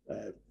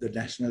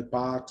national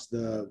parks,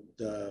 the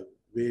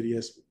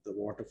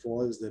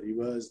waterfalls, the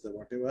rivers, the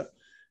whatever,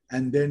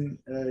 and then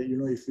you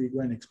know, if we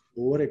go and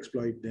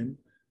over-exploit them,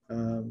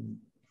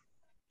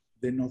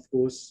 then of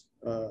course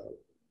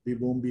we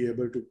won't be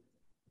able to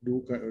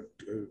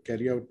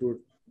carry out to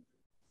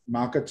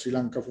market Sri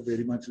Lanka for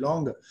very much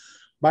longer.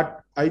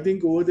 But I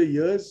think over the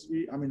years,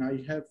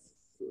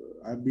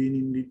 I've been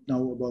in it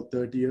now about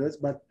 30 years,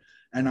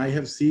 and I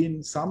have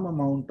seen some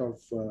amount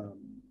of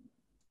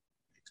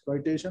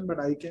exploitation, but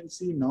I can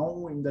see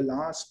now in the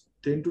last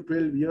 10 to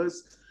 12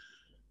 years,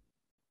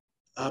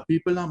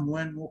 people are more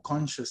and more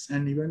conscious,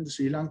 and even the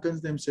Sri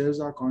Lankans themselves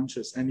are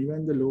conscious, and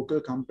even the local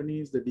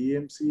companies, the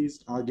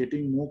DMCs, are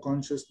getting more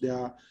conscious. They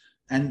are,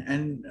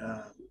 and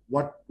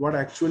what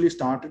actually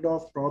started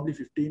off probably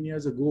 15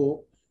 years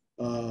ago,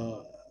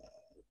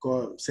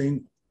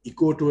 saying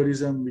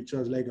ecotourism, which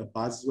was like a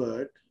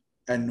buzzword,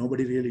 and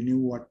nobody really knew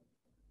what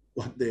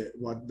the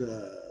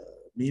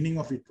meaning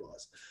of it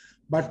was.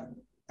 But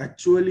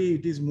actually,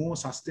 it is more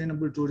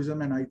sustainable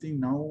tourism, and I think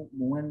now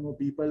more and more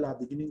people are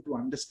beginning to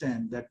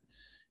understand that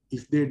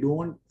if they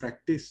don't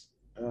practice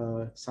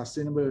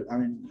sustainable, I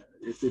mean,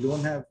 if they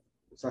don't have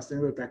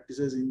sustainable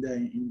practices in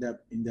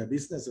their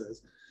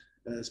businesses,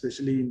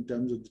 especially in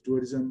terms of the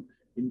tourism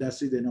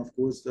industry, then of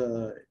course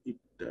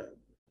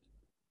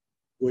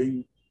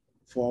going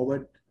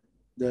forward,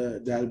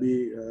 there'll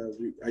be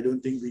I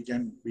don't think we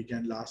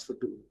can last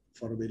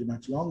for very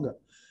much longer.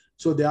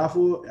 So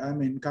therefore,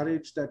 I'm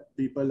encouraged that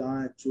people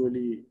are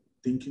actually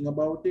thinking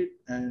about it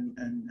and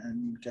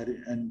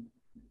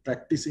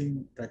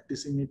practicing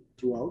it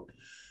throughout.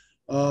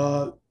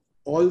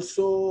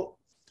 Also,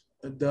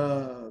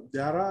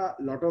 there are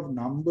a lot of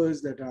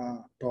numbers that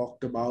are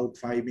talked about: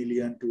 5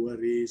 million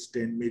tourists,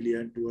 10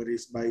 million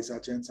tourists by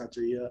such and such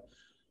a year.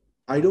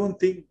 I don't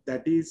think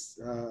that is.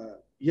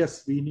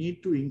 Yes, we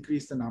need to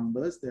increase the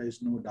numbers. There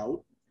is no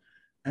doubt,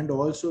 and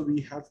also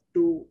we have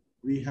to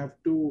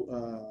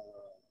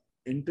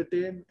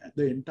entertain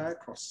the entire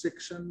cross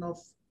section of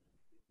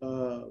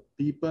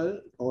people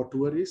or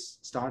tourists,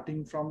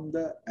 starting from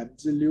the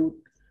absolute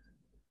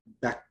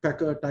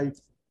backpacker type,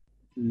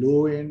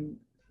 low end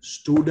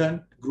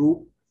student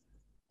group,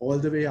 all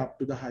the way up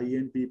to the high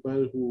end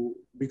people who,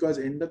 because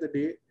end of the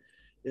day,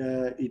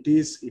 it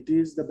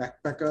is the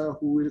backpacker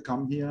who will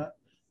come here,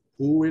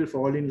 who will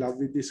fall in love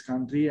with this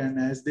country, and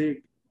as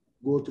they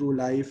go through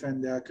life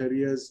and their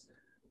careers,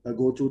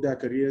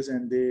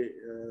 and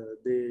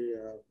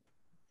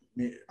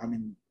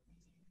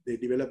they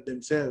develop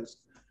themselves.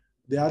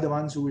 They are the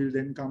ones who will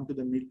then come to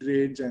the mid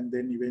range, and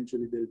then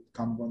eventually they'll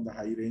come on the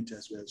high range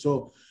as well.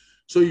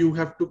 So you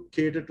have to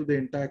cater to the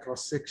entire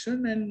cross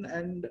section,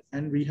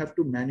 and we have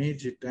to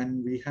manage it.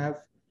 And we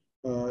have,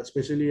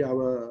 especially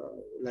our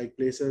like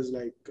places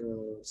like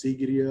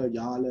Sigiriya,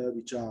 Yala,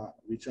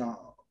 which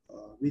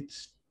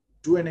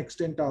to an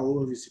extent are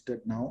over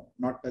visited now.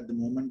 Not at the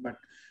moment, but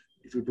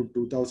if you took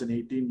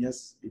 2018,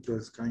 yes, it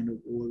was kind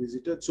of over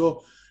visited.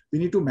 So we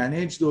need to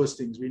manage those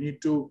things. We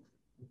need to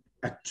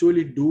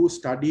actually do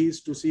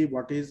studies to see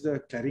what is the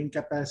carrying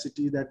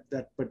capacity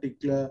that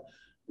particular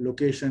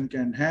location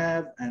can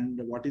have, and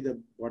what is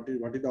the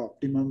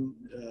optimum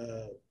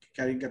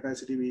carrying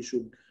capacity we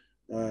should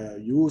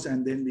use,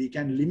 and then we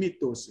can limit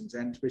those things.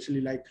 And especially,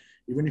 like,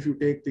 even if you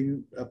take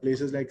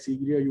places like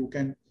Sigiriya, you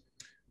can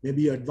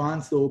maybe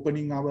advance the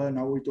opening hour.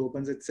 Now it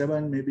opens at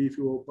 7. Maybe if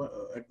you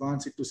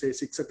advance it to say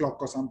 6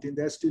 o'clock or something,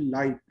 there's still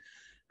light.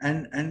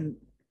 And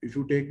if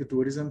you take the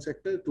tourism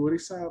sector,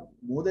 tourists are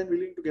more than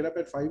willing to get up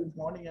at 5 in the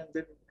morning and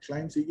then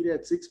climb Sigiriya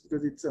at 6,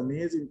 because it's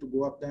amazing to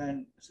go up there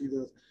and see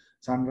the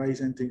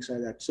sunrise and things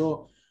like that.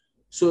 So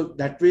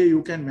that way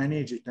you can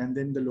manage it, and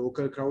then the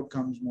local crowd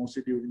comes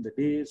mostly during the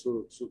day.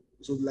 So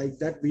like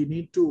that, we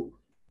need to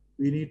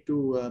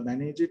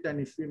manage it.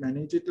 And if we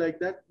manage it like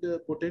that, the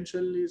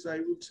potential is, I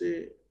would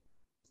say,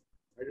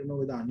 I don't know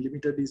whether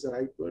unlimited is the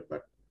right word,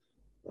 but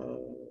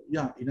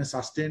yeah, in a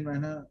sustained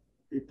manner,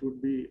 it would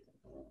be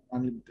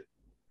unlimited.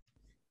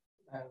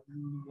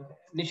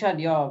 Nishad,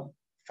 you're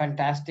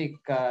fantastic,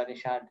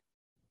 Nishad.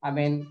 I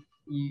mean,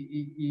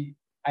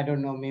 I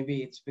don't know,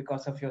 maybe it's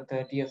because of your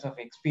 30 years of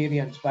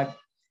experience, but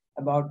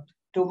about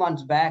 2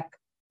 months back,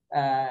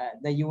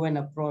 the UN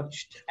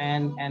approached,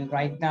 and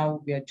right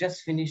now we have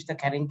just finished the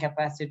carrying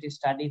capacity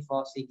study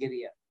for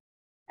Sigiriya.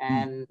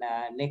 And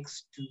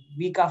next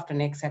week after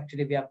next,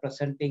 actually, we are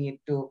presenting it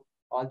to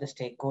all the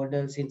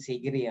stakeholders in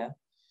Sigiriya.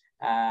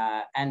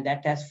 And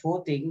that has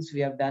 4 things.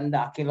 We have done the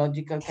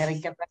archaeological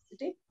carrying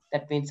capacity.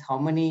 That means how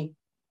many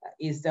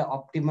is the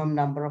optimum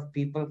number of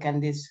people can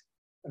this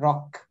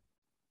rock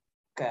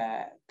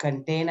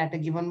contain at a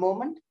given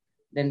moment.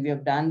 Then we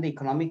have done the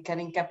economic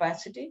carrying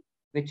capacity,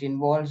 which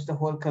involves the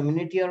whole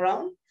community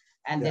around.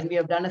 And then we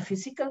have done a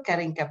physical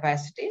carrying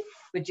capacity,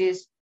 which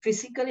is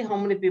physically how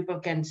many people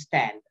can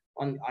stand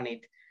on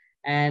it.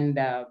 And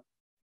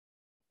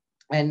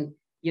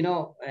you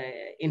know,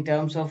 in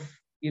terms of,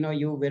 you know,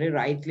 you very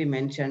rightly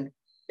mentioned,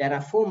 there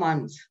are 4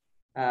 months.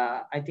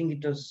 I think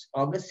it was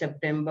August,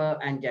 September,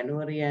 and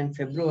January and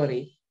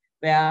February,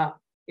 where,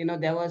 you know,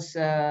 there was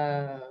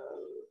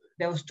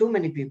too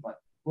many people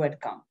who had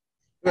come.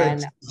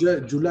 Right.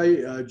 And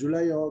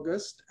July,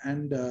 August,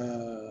 and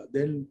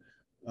then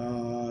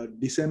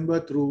December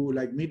through,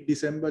 like,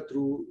 mid-December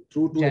through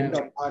to January. End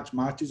of March.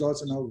 March is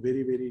also now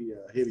very, very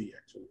heavy,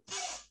 actually.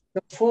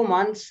 The 4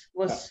 months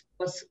was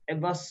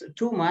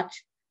too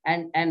much,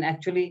 and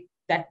actually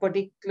that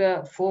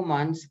particular 4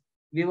 months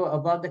we were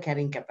above the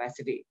carrying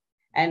capacity.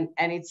 And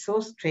it's so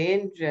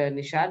strange,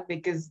 Nishad,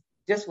 because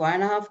just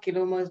 1.5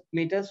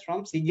 kilometers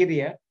from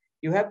Sigiriya,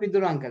 you have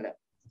Vidurangala.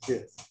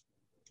 Yes.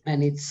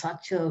 And it's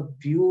such a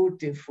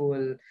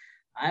beautiful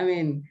I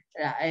mean,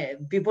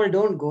 people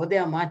don't go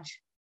there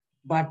much,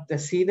 but the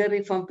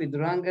scenery from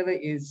Pidurangara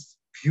is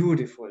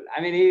beautiful.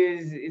 I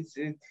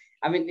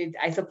mean,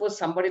 I suppose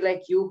somebody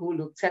like you who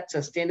looks at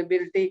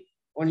sustainability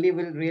only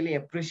will really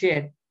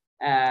appreciate.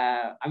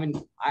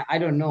 I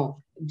don't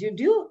know.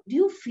 Do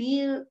you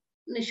feel,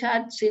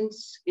 Nishad,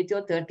 since with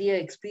your 30-year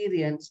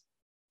experience,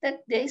 that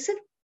there is a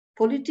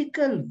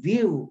political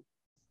view?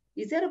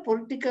 Is there a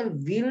political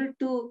will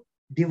to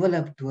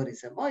develop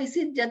tourism, or is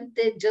it that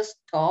they just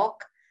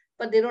talk,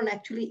 but they don't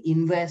actually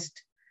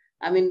invest?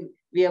 I mean,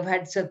 we have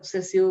had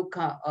successive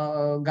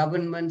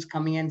governments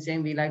coming and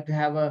saying we like to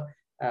have a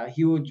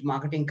huge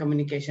marketing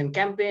communication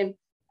campaign,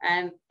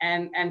 and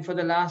for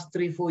the last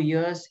 3-4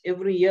 years,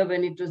 every year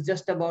when it was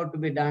just about to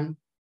be done,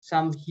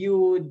 some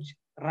huge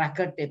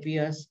racket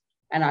appears,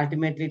 and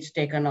ultimately it's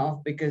taken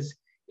off because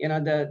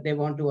they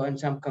want to earn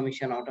some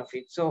commission out of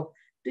it. So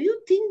do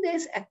you think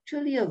there's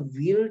actually a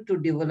will to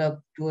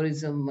develop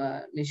tourism,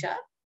 Nisha?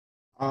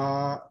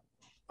 Uh,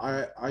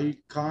 I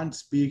can't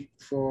speak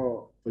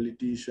for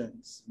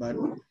politicians, but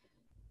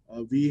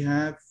we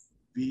have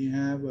we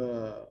have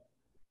a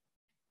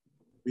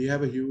we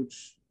have a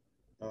huge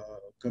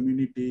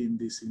community in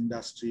this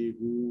industry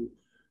who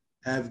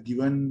have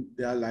given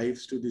their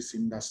lives to this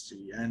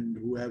industry and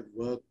who have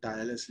worked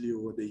tirelessly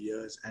over the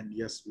years. And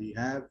yes, we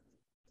have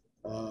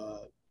uh,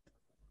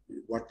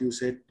 what you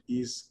said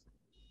is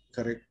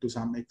correct to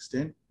some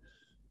extent.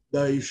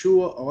 The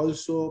issue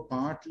also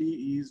partly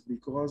is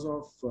because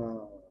of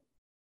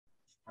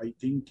I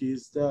think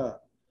is the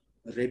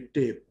red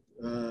tape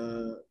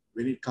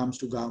when it comes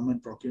to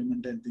government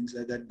procurement and things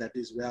like that. That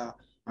is where,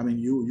 I mean,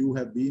 you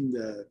have been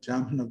the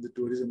chairman of the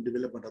Tourism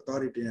Development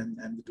Authority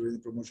and the Tourism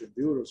Promotion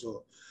Bureau,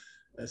 so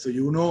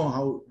you know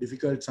how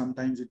difficult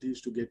sometimes it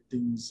is to get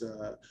things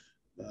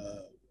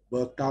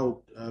worked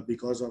out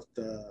because of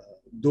the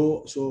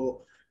though.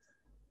 So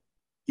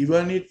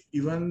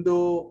even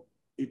though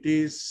it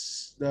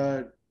is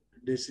the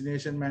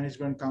destination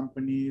management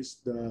companies,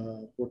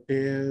 the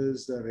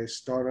hotels, the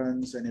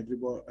restaurants, and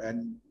everybody,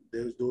 and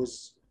there's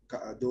those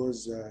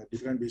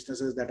different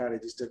businesses that are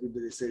registered with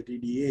the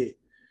SLTDA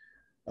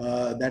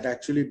that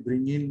actually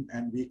bring in,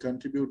 and we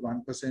contribute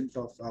 1%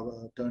 of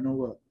our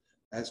turnover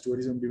as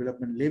tourism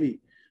development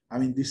levy. I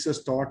mean, this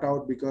was thought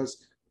out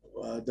because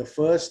the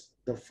first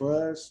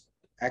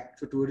Act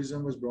for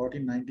Tourism was brought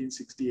in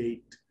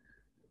 1968,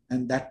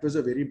 and that was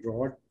a very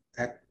broad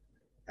act.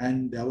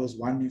 And there was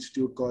one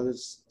institute called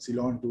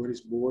Ceylon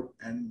Tourist Board,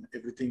 and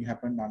everything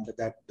happened under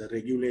that. The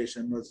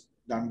regulation was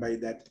done by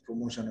that,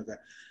 promotion of that,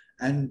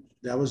 and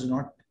there was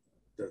not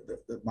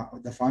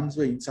the funds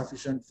were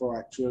insufficient for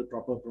actual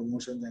proper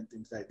promotions and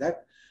things like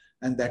that.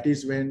 And that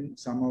is when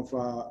some of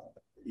our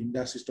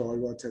industry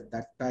stalwarts at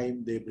that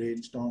time, they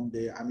brainstormed.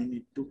 I mean,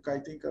 it took, I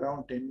think,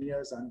 around 10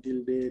 years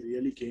until they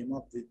really came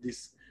up with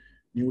this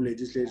new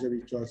legislation,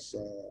 which was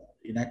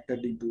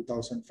enacted in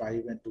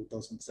 2005 and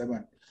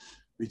 2007,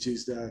 which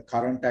is the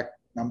current Act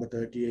number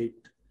 38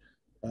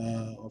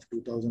 of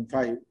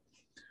 2005.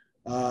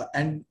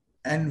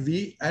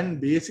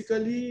 And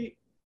basically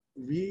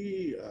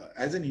we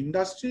as an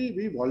industry,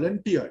 we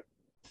volunteered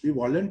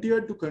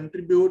to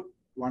contribute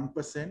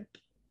 1%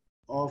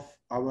 of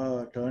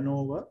our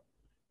turnover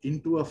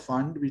into a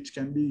fund which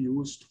can be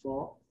used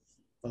for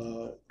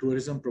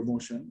tourism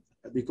promotion,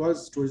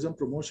 because tourism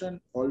promotion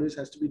always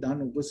has to be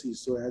done overseas.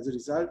 So as a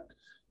result,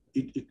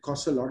 it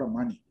costs a lot of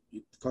money.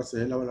 It costs a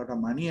hell of a lot of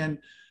money, and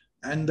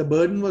the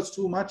burden was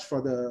too much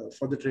for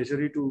the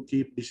treasury to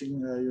keep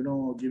dishing,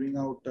 giving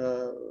out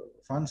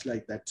funds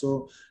like that.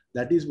 So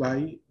that is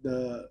why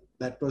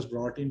that was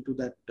brought into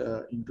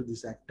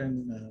this act.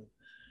 And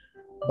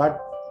but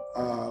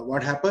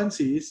what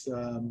happens is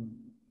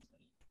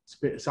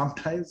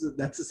sometimes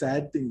that's a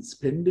sad thing.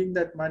 Spending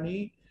that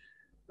money,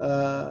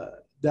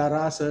 there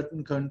are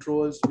certain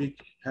controls which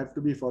have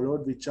to be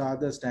followed, which are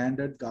the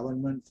standard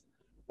government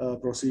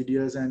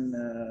procedures and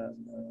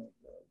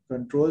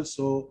controls.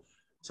 So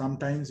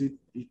sometimes it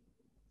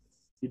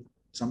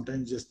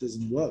sometimes just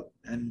doesn't work.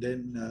 And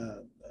then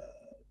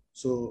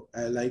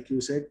like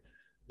you said,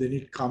 then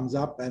it comes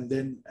up, and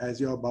then as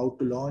you're about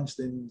to launch,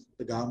 then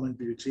the government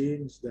will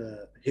change,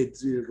 the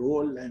heads will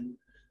roll, and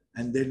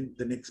then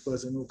the next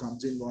person who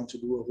comes in wants to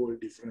do a whole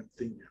different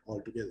thing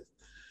altogether.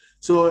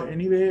 So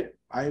anyway,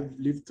 I've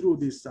lived through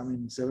this, I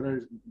mean,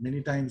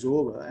 many times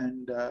over,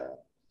 and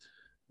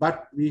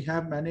but we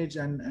have managed,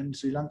 and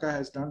Sri Lanka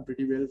has done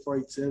pretty well for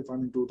itself. I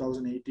mean,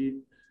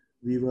 2018,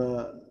 we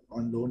were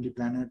on Lonely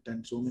Planet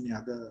and so many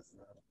other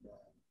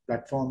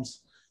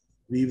platforms.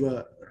 We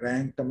were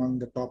ranked among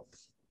the top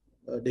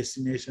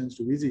destinations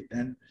to visit,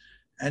 and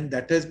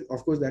that has,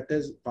 of course, that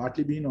has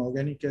partly been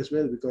organic as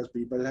well, because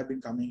people have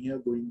been coming here,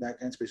 going back,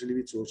 and especially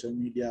with social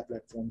media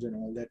platforms and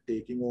all that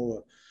taking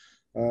over.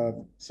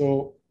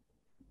 So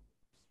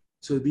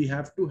we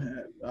have to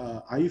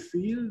have, I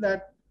feel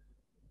that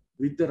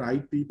with the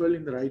right people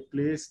in the right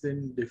place,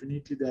 then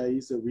definitely there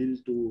is a will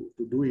to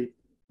do it.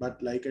 But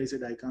like I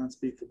said, I can't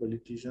speak for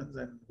politicians,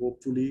 and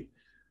hopefully,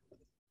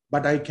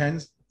 but I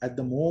can, at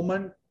the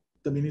moment,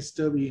 the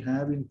minister we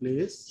have in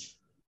place,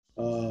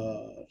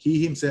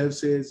 He himself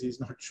says he's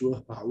not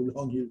sure how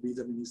long he'll be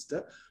the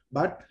minister,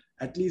 but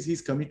at least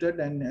he's committed,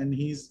 and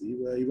he's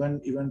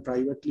even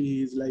privately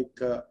he's like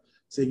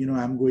saying,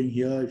 I'm going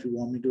here. If you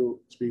want me to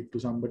speak to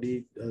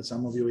somebody,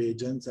 some of your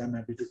agents, I'm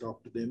happy to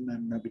talk to them.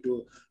 I'm happy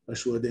to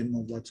assure them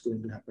of what's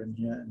going to happen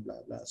here and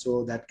blah blah.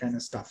 So that kind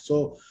of stuff.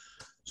 So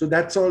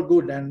that's all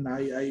good, and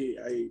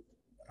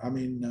I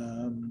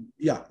mean,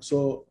 yeah.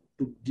 So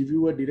to give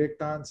you a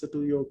direct answer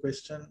to your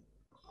question,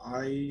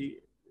 I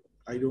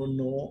don't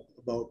know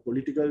about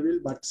political will,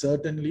 but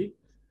certainly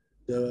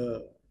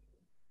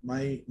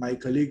my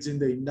colleagues in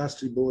the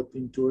industry, both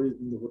in tourism,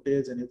 in the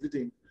hotels and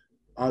everything,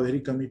 are very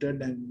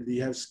committed, and we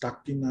have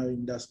stuck in our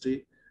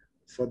industry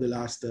for the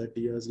last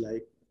 30 years,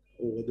 like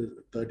over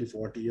the 30,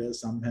 40 years.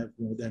 Some have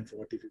more than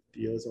 40, 50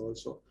 years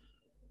also.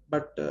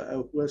 But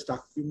we're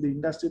stuck in the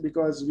industry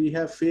because we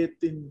have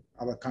faith in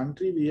our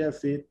country, we have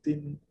faith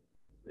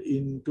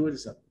in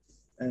tourism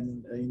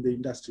and in the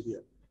industry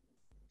here.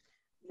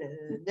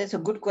 There's a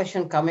good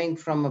question coming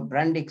from a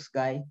Brandix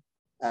guy,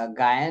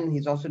 Gayan.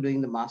 He's also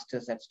doing the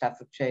masters at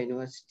Staffordshire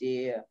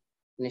University,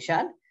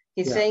 Nishad.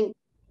 He's saying,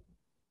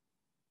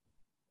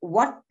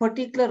 what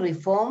particular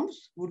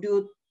reforms would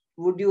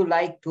you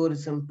like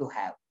tourism to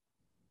have?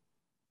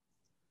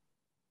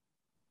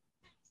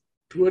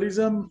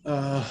 Tourism,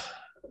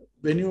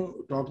 when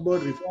you talk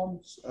about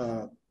reforms,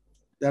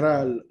 there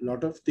are a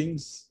lot of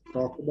things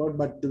talked about,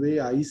 but the way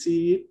I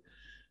see it,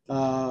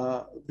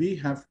 we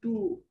have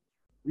to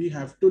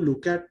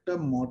look at a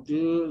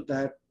model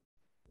that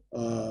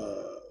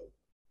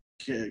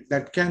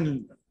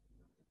can.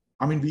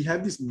 I mean, we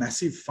have this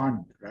massive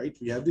fund, right?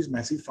 We have this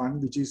massive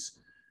fund which is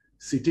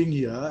sitting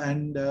here,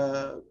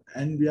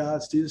 and we are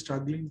still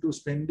struggling to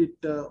spend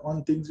it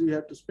on things we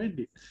have to spend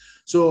it.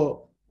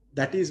 So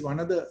that is one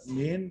of the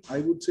main, I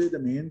would say, the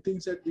main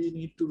things that we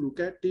need to look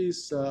at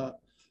is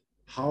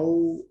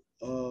how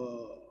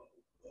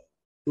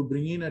to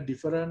bring in a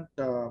different,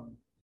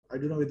 I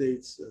don't know whether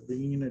it's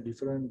bringing in a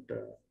different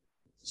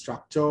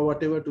structure or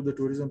whatever to the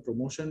Tourism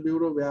Promotion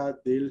Bureau, where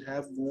they'll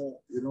have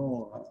more,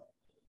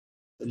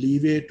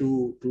 leeway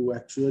to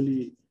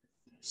actually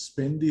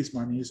spend these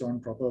monies on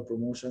proper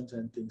promotions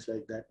and things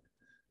like that,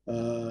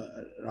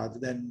 rather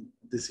than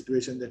the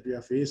situation that we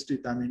are faced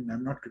with. I mean,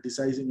 I'm not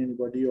criticizing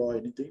anybody or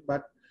anything,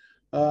 but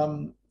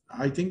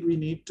I think we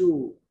need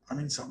to, I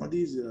mean, some of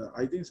these,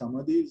 I think some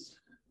of these,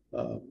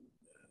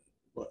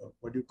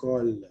 what do you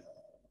call,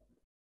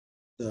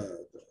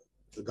 the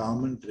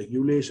government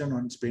regulation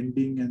on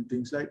spending and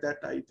things like that,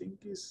 I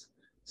think is,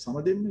 some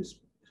of them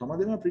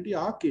are pretty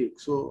archaic.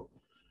 So,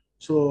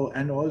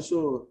 and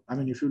also, I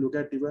mean, if you look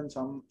at even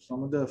some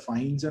of the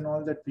fines and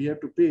all that we have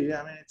to pay,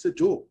 I mean, it's a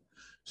joke.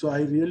 So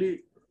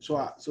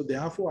so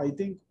therefore, I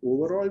think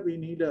overall we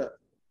need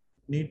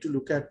to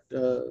look at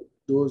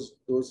those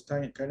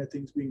kind of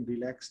things being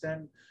relaxed,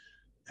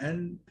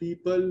 and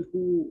people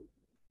who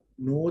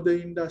know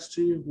the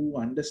industry, who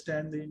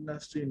understand the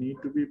industry,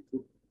 need to be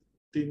put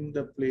in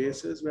the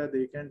places where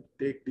they can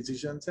take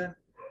decisions and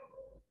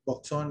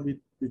box on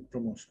with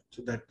promotion.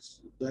 So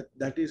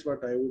that is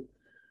what I would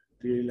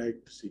really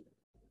like to see.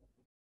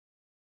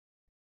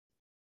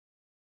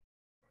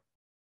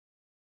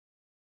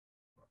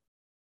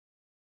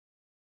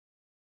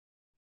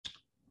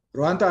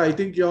 Rohanta, I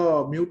think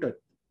you're muted.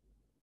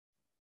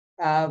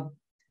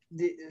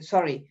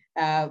 Sorry.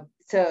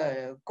 It's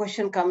a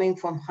question coming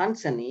from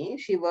Hansani.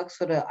 She works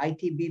for the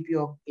IT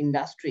BPO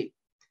industry.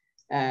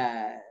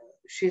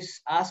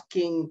 She's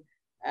asking,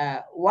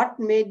 what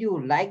made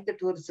you like the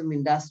tourism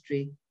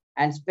industry?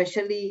 And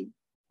especially,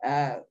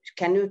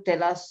 can you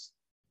tell us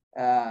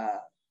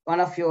one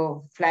of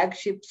your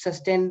flagship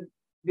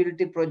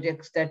sustainability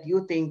projects that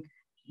you think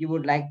you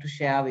would like to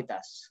share with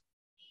us?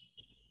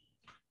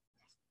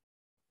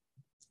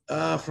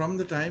 From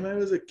the time I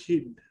was a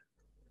kid,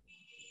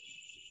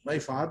 my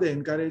father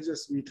encouraged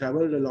us. We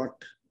traveled a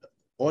lot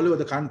all over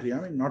the country.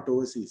 I mean, not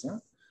overseas. Huh?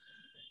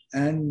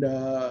 And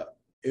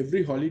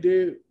every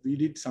holiday, we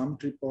did some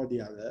trip or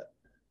the other.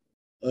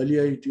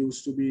 Earlier, it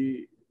used to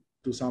be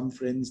to some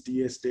friend's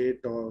tea estate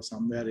or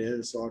somewhere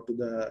else, or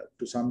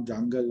to some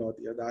jungle or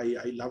the other.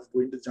 I love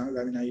going to the jungle.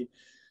 I mean,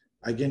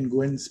 I can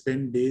go and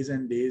spend days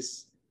and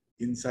days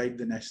inside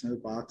the national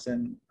parks,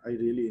 and I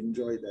really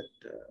enjoy that,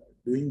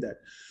 doing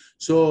that.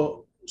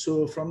 So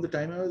from the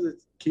time I was a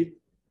kid,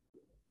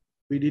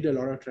 we did a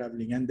lot of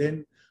traveling. And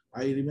then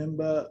I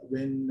remember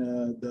when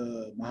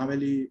the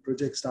Mahavali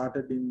project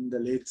started in the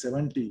late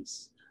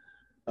 70s,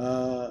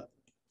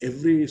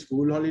 every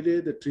school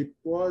holiday, the trip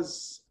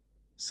was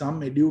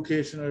some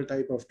educational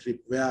type of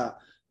trip where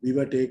we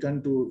were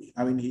taken to,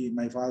 I mean,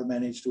 my father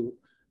managed to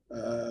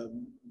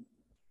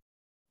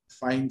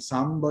find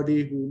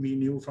somebody whom he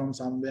knew from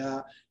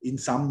somewhere in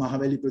some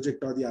Mahavali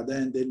project or the other,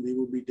 and then we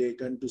would be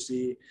taken to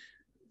see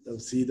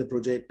the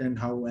project and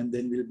how, and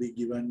then we'll be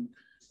given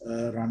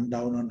a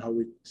rundown on how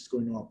it's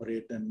going to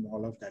operate and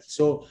all of that.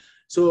 So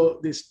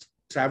this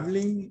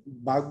traveling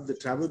bug, the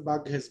travel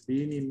bug has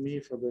been in me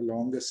for the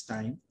longest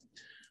time.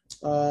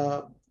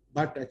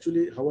 But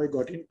actually, how I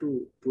got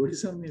into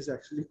tourism is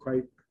actually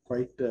quite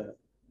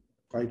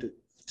quite a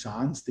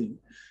chance thing.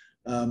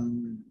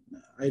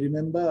 I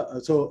remember,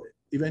 so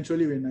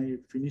eventually when I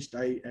finished,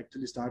 I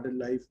actually started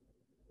life.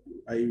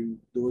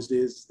 Those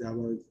days there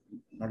was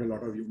not a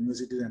lot of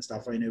universities and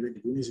stuff. I never went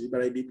to university,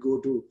 but I did go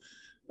to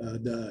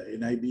the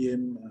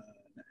NIBM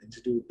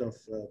Institute of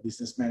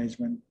Business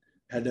Management.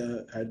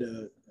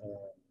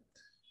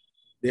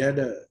 They had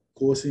a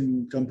course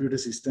in computer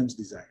systems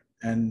design,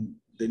 and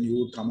then you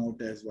would come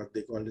out as what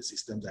they called a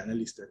systems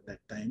analyst at that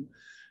time,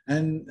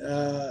 and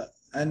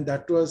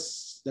that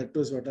was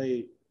what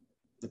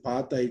the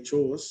path I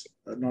chose,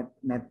 not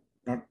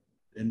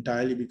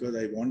entirely because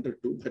I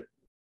wanted to, but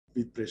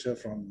with pressure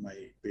from my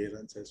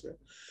parents as well.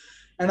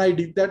 And I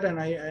did that,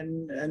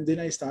 and then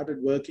I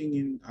started working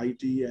in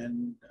IT,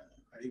 and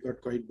I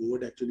got quite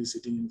bored actually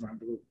sitting in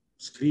front of a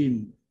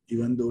screen,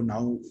 even though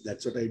now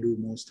that's what I do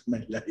most of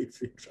my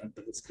life, in front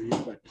of a screen.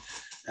 But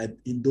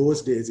in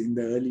those days, in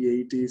the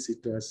early 80s,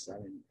 it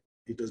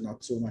was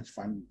not so much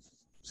fun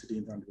sitting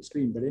in front of a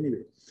screen. But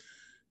anyway,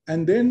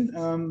 and then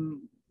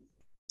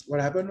what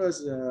happened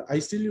was I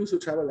still used to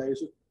travel. I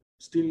used to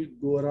still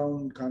go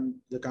around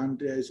the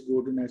country. I used to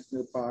go to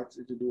national parks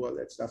to do all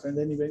that stuff. And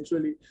then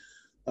eventually,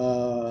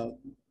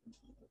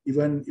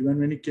 even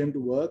when it came to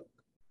work,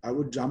 I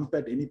would jump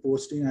at any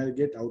posting I'll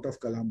get out of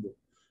Colombo.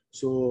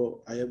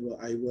 So I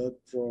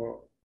worked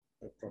for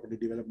a property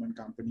development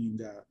company in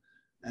there,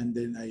 and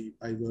then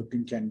I worked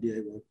in Kandy,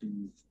 I worked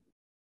in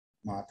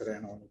Matra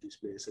and all of these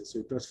places. So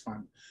it was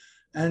fun.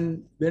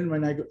 And then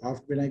when I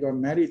got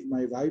married,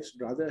 my wife's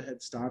brother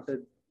had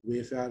started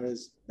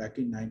Wayfarers back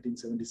in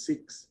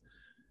 1976.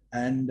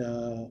 And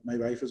my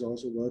wife was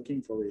also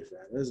working for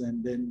Wayfarers.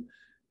 And then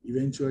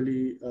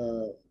eventually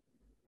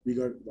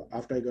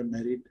after I got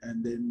married,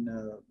 and then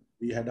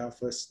we had our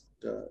first,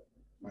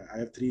 I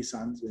have 3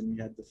 sons. When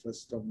we had the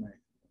first of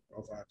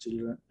our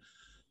children,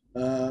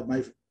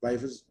 my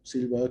wife was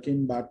still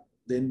working, but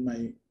then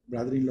my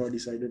brother-in-law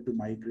decided to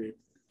migrate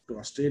to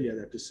Australia.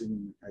 That is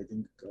in, I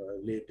think,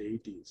 late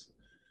 80s.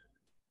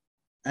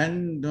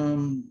 And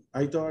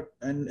I thought,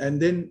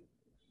 and then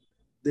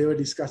they were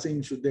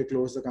discussing, should they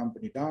close the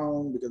company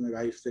down? Because my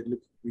wife said,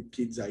 look, with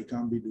kids, I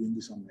can't be doing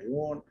this on my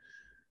own.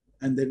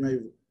 And then my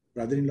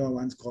brother-in-law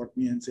once caught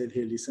me and said,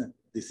 hey, listen,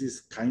 this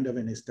is kind of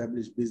an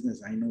established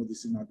business. I know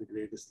this is not the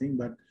greatest thing,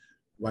 but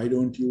why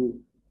don't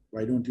you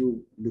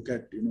look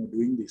at,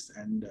 doing this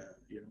and,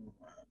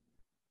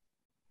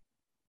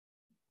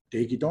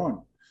 take it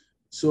on?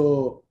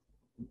 So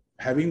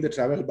having the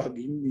travel bug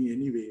in me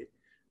anyway,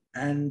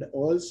 and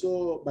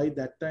also by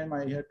that time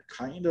I had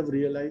kind of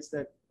realized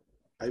that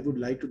I would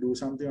like to do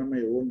something on my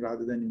own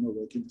rather than,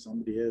 working for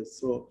somebody else.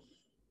 So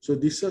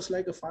this was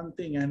like a fun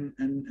thing. And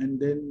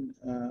then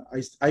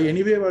I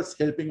anyway was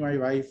helping my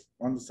wife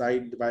on the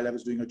side while I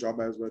was doing a job.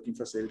 I was working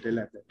for Celtel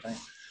at that time.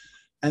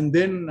 And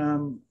then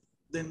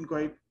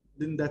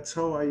that's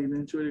how I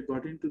eventually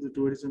got into the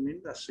tourism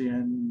industry.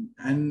 And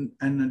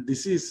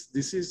this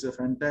is a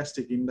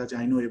fantastic industry.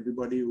 I know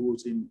everybody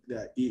who's in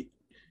the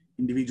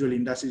individual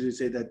industries will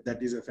say that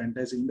is a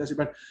fantastic industry,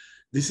 but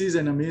this is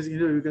an amazing,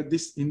 because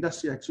this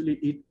industry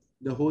actually,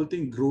 the whole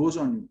thing grows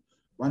on you.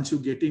 Once you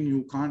get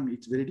in,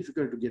 it's very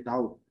difficult to get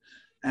out.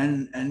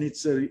 And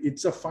it's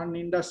a fun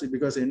industry,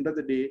 because at the end of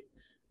the day,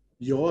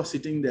 you're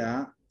sitting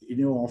there in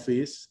your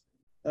office,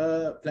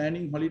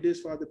 planning holidays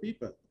for other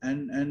people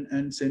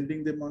and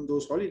sending them on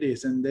those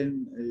holidays. And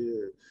then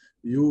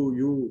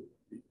you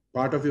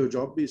part of your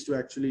job is to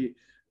actually,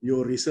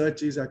 your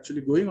research is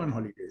actually going on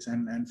holidays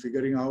and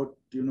figuring out,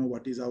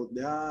 what is out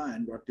there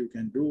and what you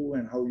can do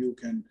and how you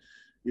can,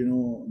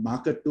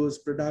 market those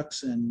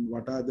products and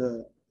what are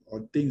the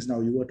odd things.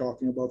 Now you were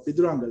talking about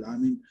Pidurangal. I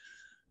mean,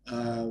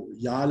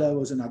 Yala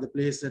was another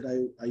place that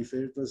I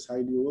felt was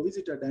highly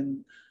overvisited,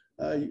 and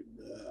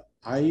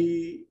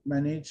I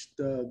managed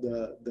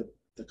the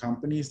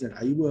companies that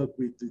I work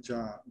with, which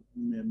are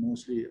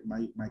mostly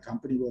my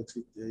company works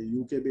with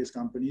UK-based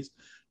companies.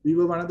 We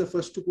were one of the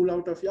first to pull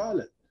out of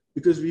Yala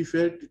because we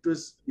felt it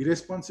was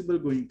irresponsible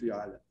going to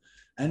Yala,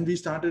 and we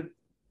started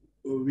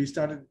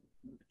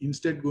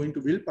instead going to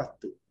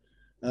Vilpattu.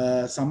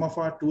 Some of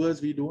our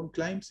tours we don't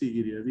climb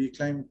Sigiriya, we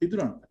climb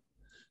Piduranga.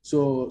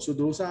 So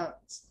those are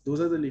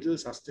the little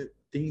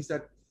things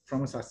that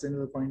from a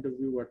sustainable point of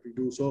view what we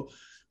do. So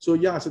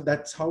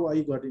that's how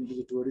I got into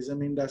the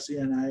tourism industry,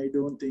 and I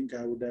don't think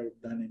I would have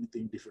done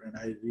anything different.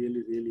 I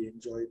really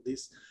enjoyed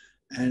this,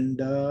 and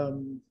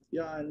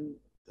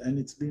and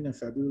it's been a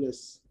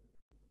fabulous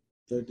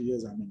 30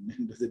 years. I mean,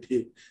 end of the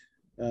day,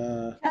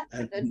 I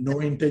have no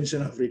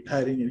intention of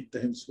retiring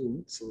anytime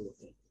soon. So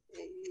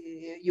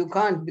you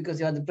can't, because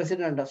you are the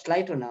president of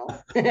Sligo now.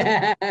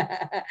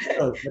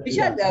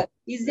 Nishad,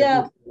 is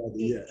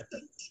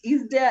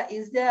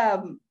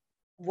there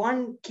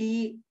one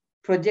key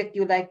project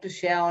you like to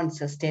share on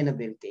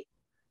sustainability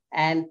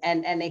and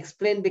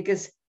explain,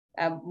 because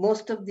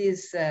most of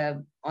these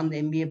on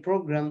the MBA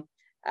program,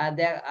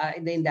 they're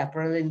in the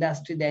apparel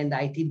industry, they're in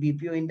the IT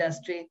BPO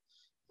industry.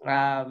 They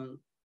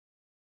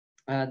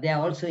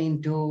are also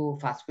into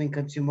fast-moving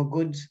consumer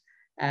goods.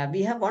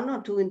 We have one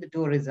or two in the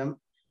tourism.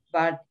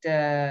 But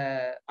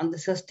on the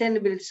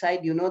sustainability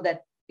side, you know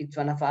that it's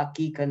one of our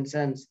key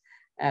concerns.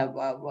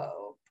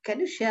 Can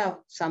you share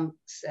some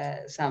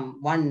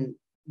one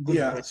good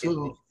Yeah.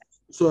 project?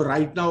 So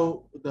right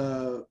now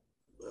the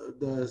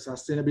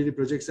sustainability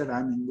projects that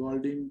I'm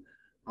involved in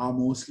are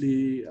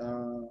mostly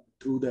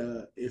through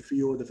the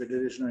FEO, the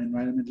Federation of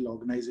Environmental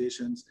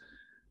Organizations.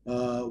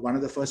 One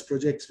of the first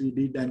projects we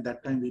did, and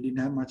that time we didn't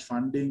have much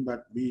funding,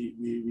 but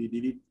we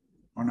did it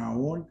on our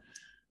own.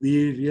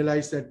 We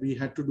realized that we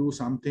had to do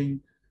something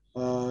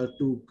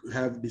to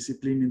have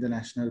discipline in the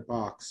national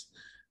parks,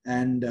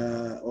 and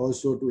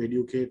also to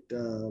educate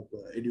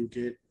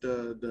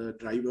the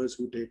drivers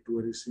who take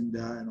tourists in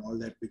there and all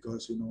that,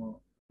 because you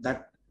know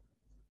that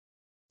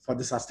for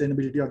the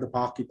sustainability of the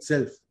park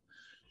itself.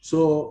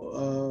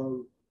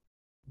 So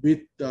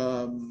with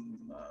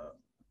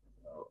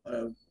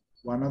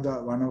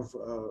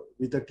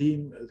with a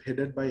team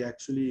headed by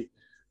actually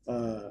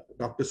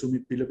Dr.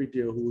 Sumit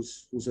Pilapitiya,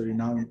 who's a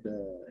renowned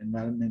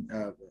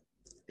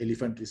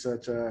elephant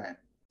researcher and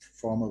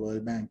former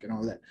World Bank and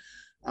all that.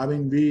 I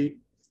mean, we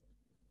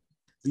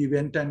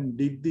went and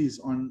did this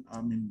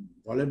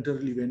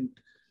voluntarily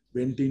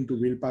went into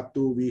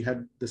Wilpattu. We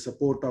had the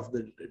support of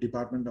the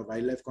Department of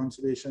Wildlife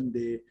Conservation.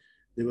 They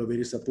were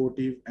very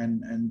supportive,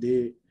 and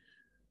they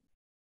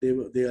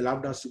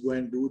allowed us to go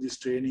and do this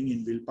training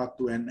in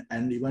Wilpattu.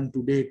 And even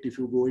to date, if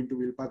you go into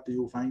Wilpattu,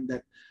 you find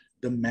that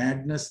the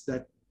madness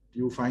that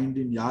you find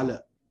in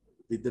Yala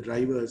with the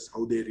drivers,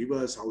 how they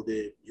reverse, how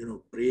they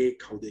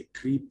brake, how they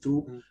creep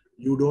through,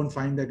 you don't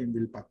find that in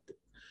Wilpattu.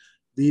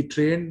 We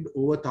trained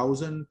over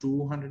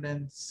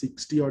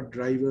 1,260 odd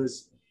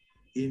drivers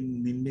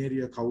in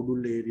Minneria,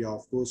 Kaudulla area.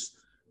 Of course,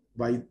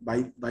 by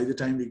the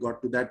time we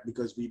got to that,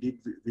 because we did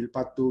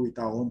Wilpattu with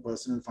our own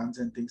personal funds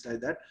and things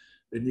like that,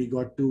 when we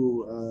got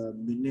to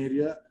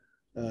Minneria,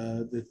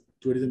 the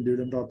Tourism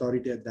Development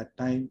Authority at that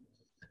time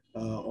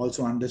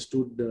also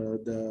understood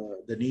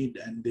the need,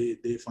 and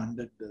they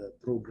funded the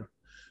program.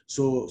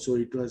 So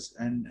it was,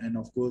 and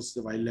of course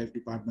the Wildlife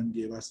Department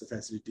gave us the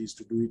facilities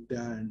to do it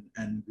there,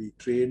 and we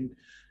trained,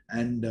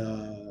 and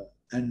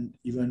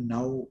even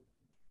now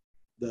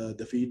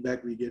the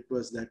feedback we get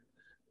was that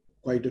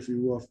quite a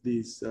few of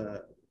these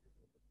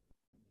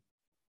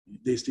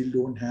they still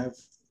don't have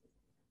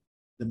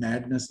the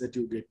madness that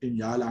you get in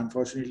Yala.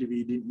 Unfortunately,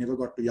 we never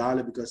got to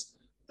Yala because,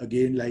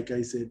 again, like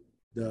I said,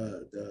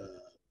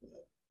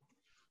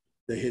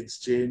 the heads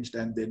changed,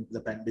 and then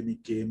the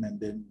pandemic came, and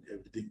then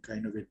everything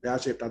kind of went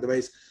pear-shaped.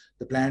 Otherwise,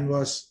 the plan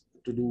was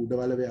to do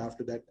Udawalawe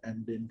after that,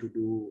 and then to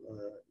do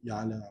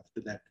Yala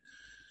after that.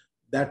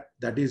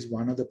 That is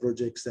one of the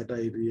projects that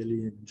I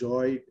really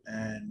enjoyed,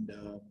 and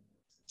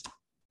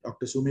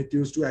Dr. Sumit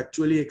used to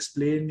actually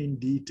explain in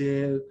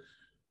detail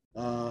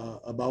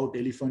about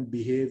elephant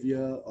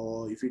behavior,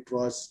 or if it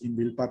was in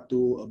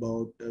Wilpattu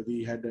about,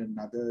 we had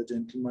another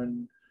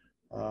gentleman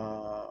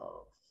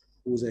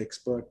who's an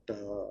expert,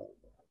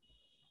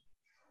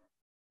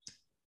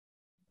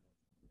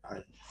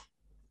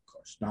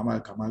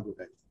 Namal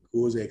Kamagurai,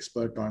 who was an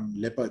expert on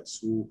leopards,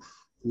 who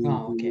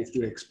used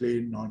to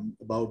explain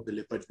about the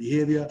leopard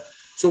behavior.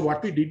 So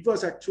what we did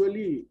was,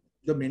 actually,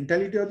 the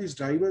mentality of these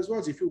drivers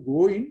was, if you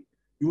go in,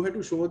 you have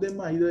to show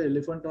them either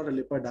elephant or a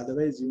leopard.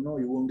 Otherwise, you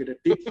won't get a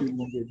tip, you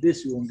won't get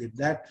this, you won't get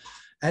that.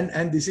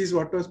 And this is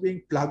what was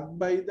being plugged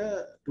by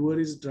the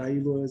tourist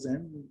drivers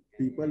and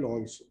people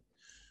also.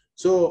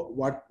 So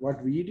what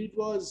we did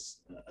was,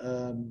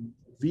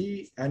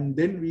 we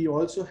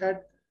also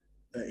had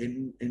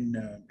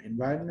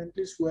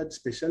environmentalists who had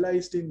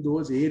specialized in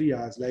those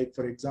areas. Like,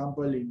 for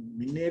example, in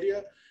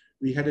Minneria,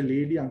 we had a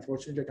lady,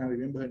 unfortunately I can't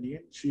remember her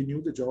name. She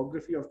knew the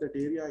geography of that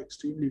area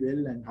extremely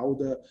well, and how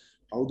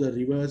the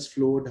rivers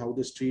flowed, how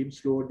the streams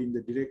flowed in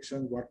the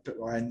direction,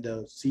 and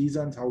the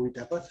seasons, how it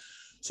happened.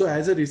 So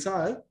as a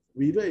result,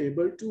 we were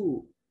able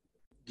to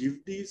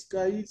give these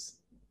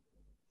guys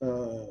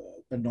the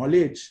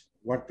knowledge.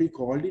 What we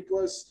called it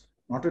was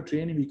not a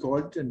training, we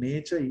called it a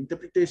nature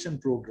interpretation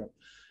program.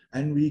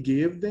 And we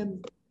gave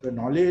them the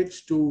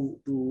knowledge to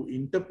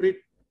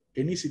interpret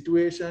any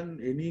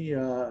situation, any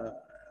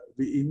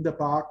in the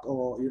park,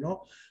 or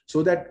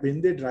so that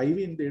when they drive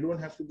in, they don't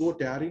have to go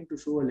tearing to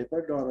show a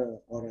leopard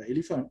or an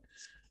elephant.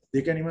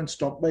 They can even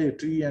stop by a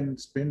tree and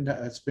spend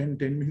 10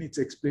 minutes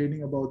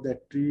explaining about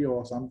that tree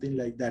or something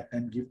like that,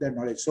 and give that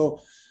knowledge.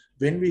 So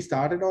when we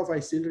started off, I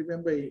still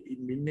remember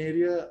in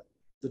Minneria,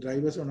 the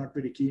drivers were not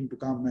very keen to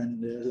come,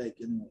 and they're like,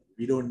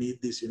 we don't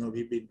need this,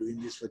 we've been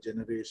doing this for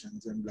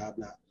generations and blah,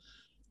 blah.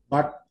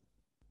 But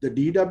the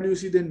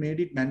DWC then made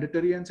it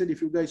mandatory and said,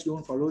 if you guys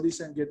don't follow this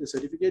and get the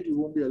certificate, you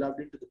won't be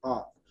allowed into the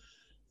park.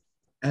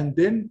 And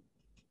then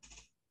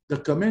the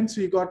comments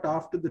we got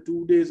after the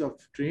 2 days of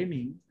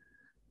training,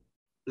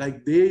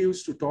 like, they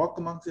used to talk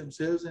amongst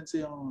themselves and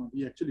say, oh,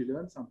 we actually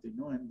learned something,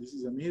 and this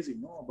is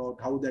amazing,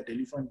 about how that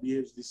elephant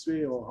behaves this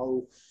way, or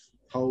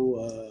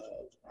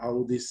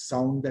how this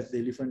sound that the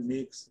elephant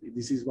makes,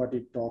 this is what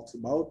it talks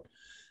about.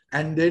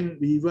 And then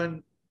we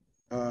even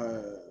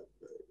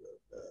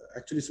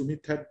actually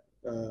Sumit had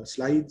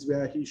slides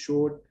where he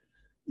showed,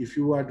 if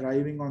you are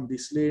driving on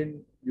this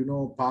lane,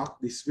 park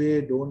this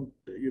way, don't,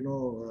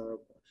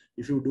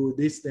 if you do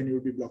this, then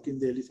you'll be blocking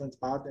the elephant's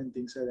path and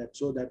things like that.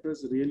 So that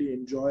was really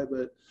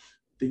enjoyable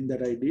thing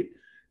that I did.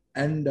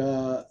 And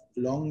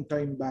long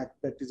time back,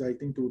 that is, I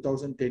think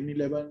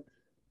 2010-11,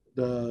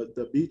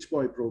 the Beach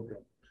Boy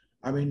program.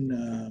 I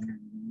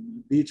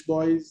mean, Beach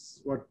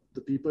Boys, what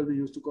the people we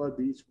used to call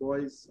Beach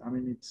Boys, I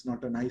mean, it's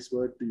not a nice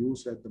word to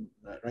use at the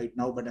right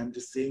now, but I'm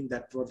just saying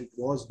that's what it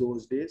was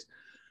those days.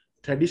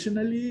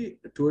 Traditionally,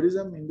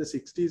 tourism in the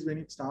 60s, when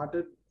it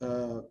started,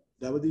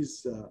 there were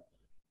these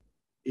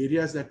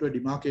areas that were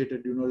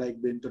demarcated,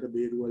 like Bentora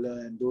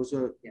Beruala, and those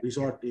were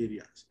resort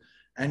areas.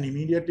 And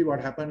immediately what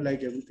happened,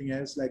 like everything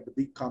else, like the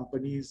big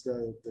companies,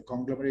 the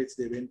conglomerates,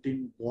 they went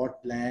in, bought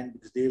land,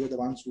 because they were the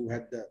ones who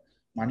had the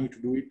money to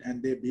do it,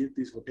 and they built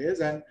these hotels.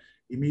 And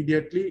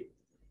immediately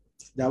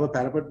there were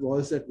parapet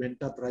walls that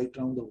went up right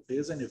around the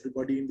hotels, and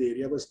everybody in the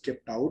area was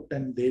kept out,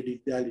 and they did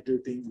their little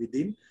thing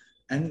within,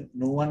 and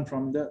no one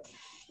from the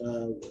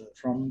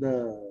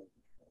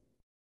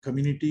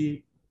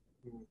community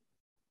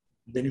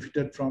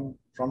benefited from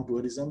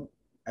tourism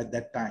at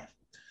that time.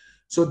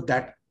 So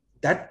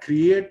that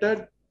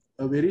created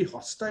a very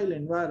hostile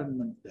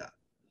environment there.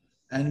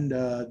 And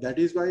that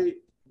is why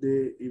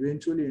they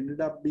eventually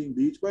ended up being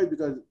Beach Boy,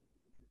 because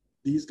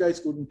these guys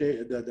couldn't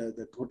take,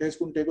 the hotels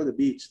couldn't take over the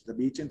beach. The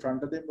beach in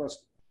front of them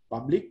was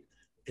public.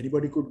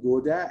 Anybody could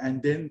go there.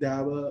 And then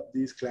there were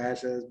these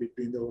clashes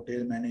between the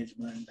hotel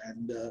management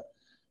and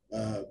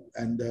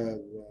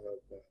the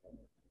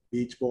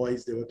Beach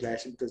Boys. They were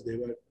clashing because they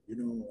were,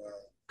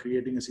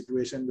 creating a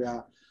situation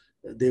where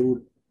they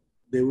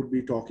would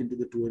be talking to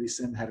the tourists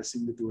and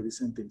harassing the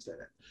tourists and things like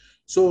that.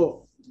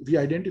 So we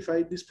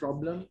identified this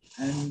problem,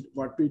 and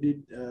what we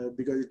did,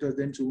 because it was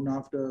then soon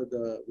after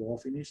the war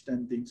finished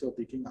and things were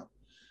picking up,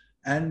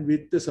 and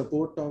with the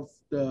support of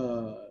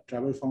the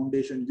Travel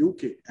Foundation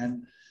UK,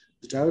 and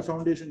the Travel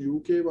Foundation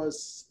UK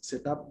was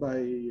set up by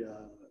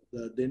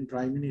the then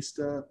Prime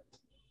Minister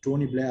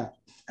Tony Blair,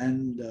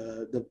 and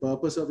the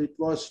purpose of it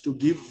was to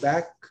give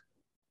back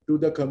to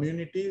the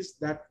communities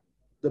that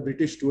the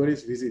British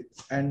tourists visit.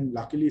 And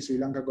luckily, Sri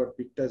Lanka got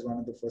picked as one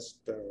of the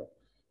first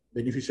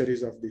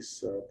beneficiaries of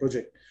this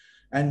project.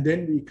 And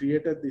then we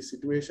created this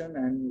situation,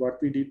 and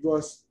what we did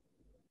was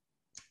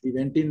we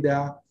went in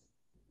there,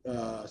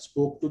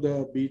 spoke to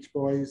the Beach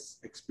Boys,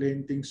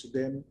 explained things to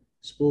them,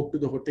 spoke to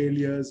the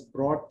hoteliers,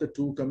 brought the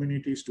two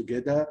communities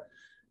together,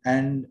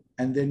 and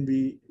then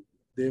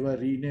they were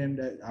renamed.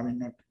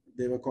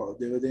 They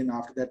were then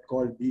after that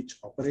called beach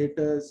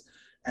operators,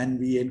 and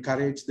we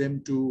encouraged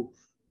them to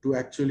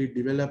actually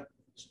develop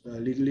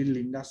little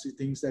industry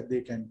things that they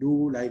can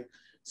do, like,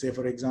 say,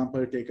 for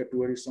example, take a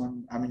tourist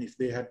on, if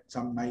they had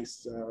some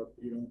nice,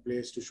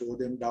 place to show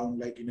them down,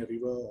 like in a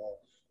river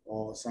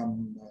or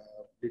some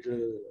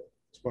little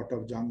spot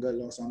of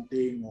jungle or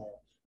something, or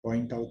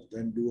point out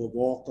and do a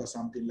walk or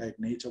something like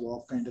nature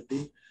walk kind of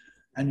thing.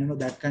 And,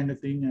 that kind of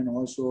thing. And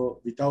also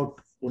without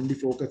only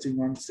focusing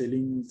on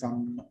selling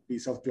some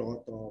piece of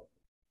cloth or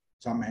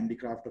some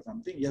handicraft or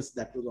something. Yes,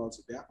 that was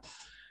also there.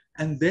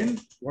 And then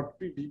what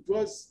we did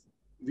was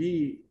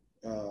we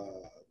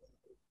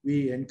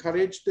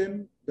encouraged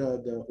them,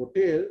 the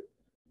hotel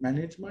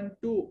management,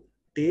 to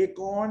take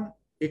on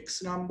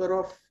X number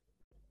of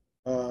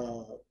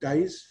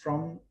guys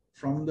from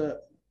the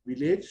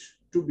village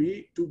to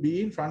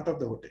be in front of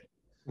the hotel.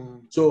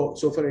 So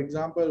for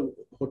example,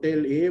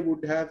 Hotel A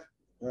would have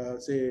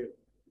say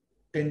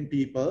 10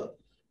 people,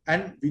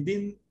 and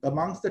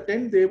amongst the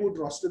 10, they would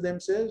roster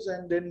themselves,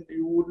 and then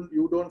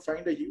you don't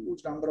find a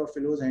huge number of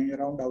fellows hanging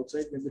around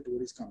outside when the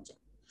tourist comes on.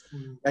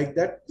 Like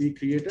that we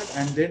created,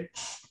 and then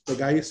the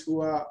guys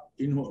who are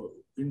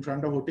in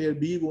front of Hotel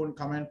B won't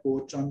come and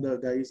poach on the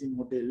guys in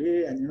Hotel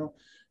A, and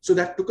so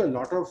that took a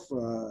lot of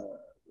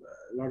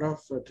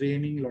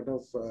training, a lot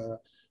of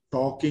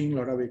talking, a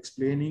lot of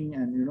explaining,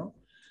 and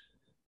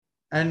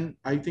and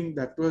I think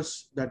that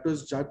was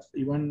judged.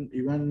 Even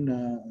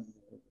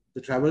the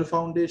Travel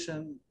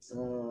Foundation,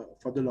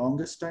 for the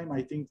longest time,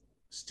 I think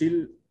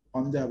still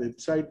on their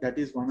website, that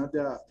is one of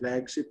their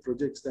flagship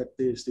projects that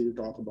they still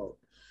talk about.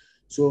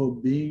 So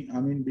being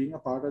a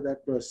part of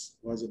that was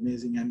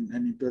amazing, and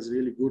it was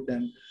really good.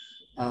 And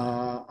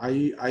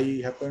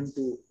I happened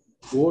to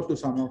go to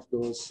some of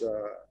those.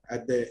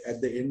 At the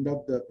end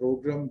of the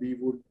program, we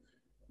would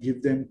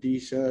give them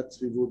T-shirts.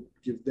 We would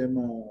give them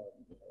a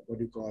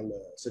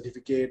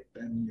certificate,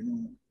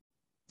 and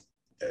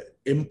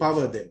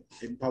empower them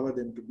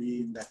to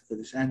be in that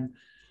position. And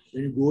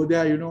when you go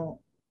there,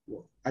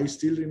 I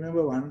still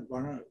remember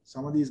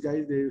some of these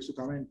guys, they used to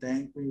come and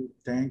thank me,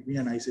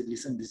 and I said,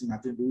 listen, this is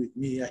nothing to do with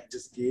me. I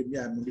just came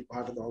here. I'm only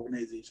part of the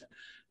organization.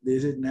 They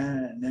said,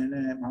 nah,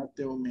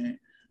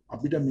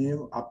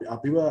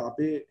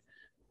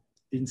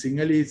 in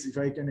Sinhalese, if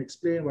I can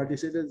explain what he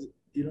said is,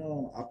 we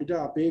were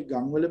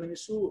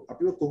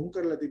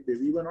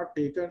not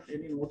taken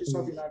any notice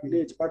of in our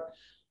village, but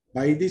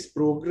by this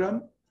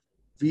program,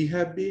 we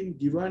have been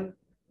given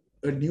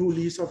a new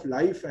lease of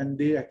life, and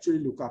they actually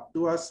look up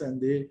to us, and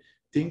they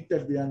think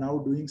that we are now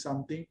doing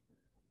something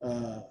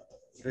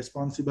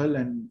responsible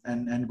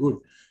and good.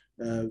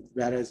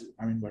 Whereas,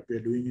 I mean, what we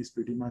are doing is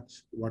pretty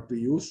much what we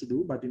used to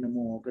do, but in a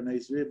more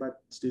organized way,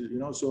 but still,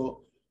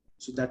 so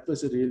that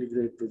was a really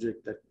great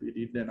project that we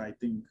did. And I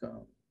think,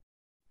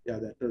 yeah,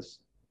 that was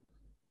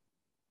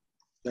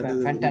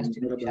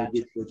fantastic. a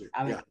good project.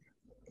 I mean,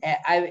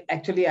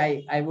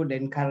 I would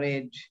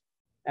encourage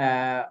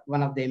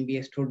one of the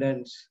MBA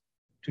students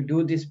to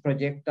do this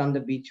project on the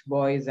Beach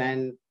Boys,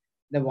 and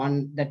the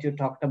one that you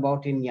talked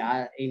about in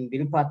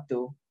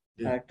Vilpattu,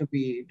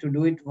 to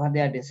do it for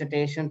their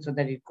dissertation, so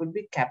that it could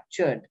be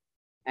captured,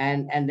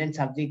 and then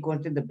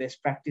subsequently the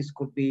best practice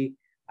could be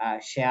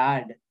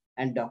shared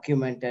and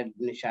documented,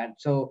 Nishad.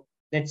 So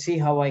let's see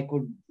how I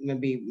could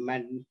maybe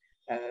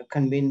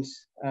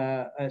convince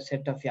a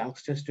set of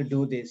youngsters to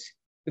do this,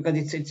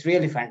 because it's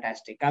really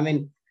fantastic. I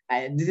mean,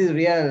 this is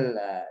real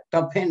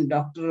top-end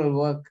doctoral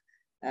work,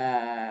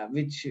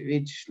 which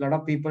a lot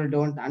of people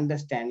don't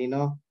understand.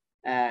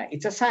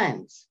 It's a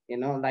science.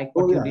 Like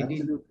what you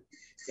did.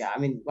 I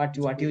mean, what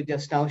you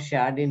just now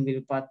shared in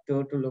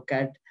Vilpattu, to look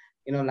at,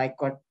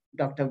 like what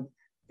Dr.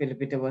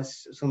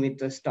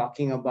 Sumit was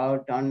talking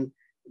about on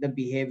the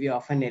behavior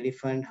of an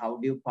elephant. How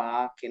do you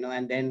park?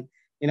 And then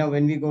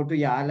when we go to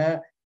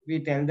Yala, we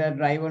tell the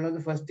driver,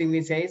 the first thing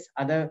we say is,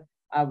 other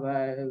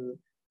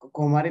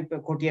Komari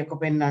Kotiako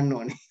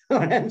Pennanno. You know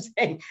what I'm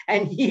saying?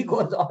 And he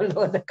goes all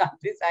over the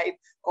countryside,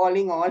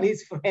 calling all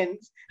his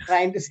friends,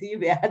 trying to see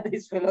where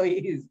this fellow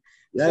is.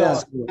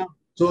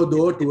 So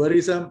though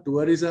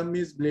tourism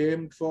is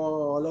blamed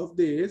for all of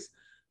this,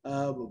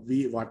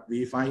 what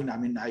we find, I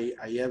mean, I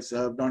have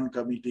served on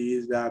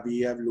committees where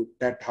we have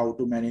looked at how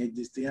to manage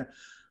this thing.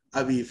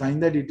 We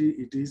find that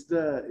it is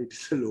the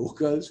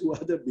locals who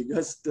are the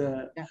biggest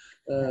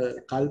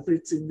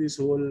culprits in this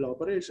whole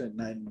operation.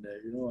 And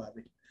I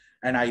mean,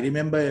 and I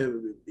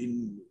remember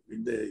in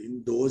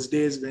those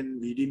days when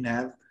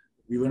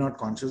we were not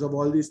conscious of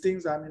all these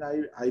things. I mean,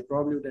 I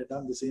probably would have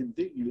done the same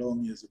thing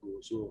long years ago.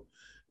 So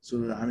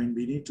I mean,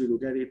 we need to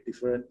look at it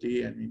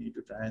differently, and we need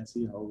to try and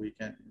see how we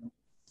can.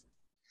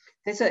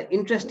 There's an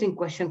interesting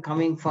question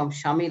coming from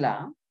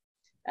Shamila.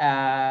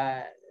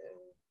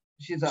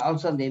 She's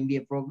also on the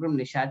MBA program,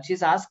 Nishad.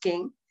 She's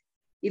asking,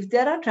 if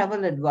there are travel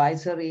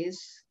advisories,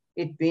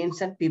 it means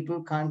that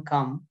people can't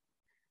come,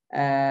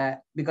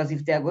 because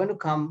if they are going to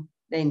come,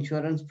 the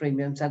insurance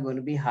premiums are going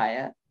to be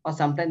higher, or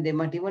sometimes they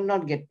might even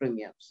not get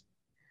premiums.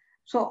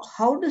 So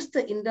how does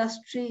the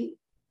industry,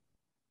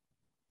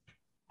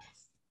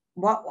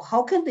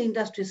 how can the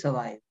industry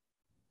survive?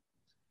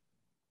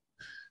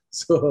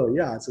 So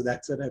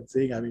that's what I'm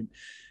saying. I mean,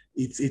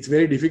 it's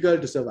very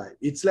difficult to survive.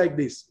 It's like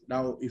this.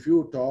 Now, if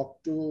you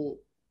talk to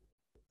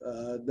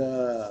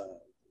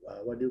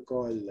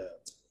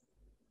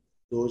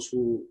those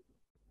who,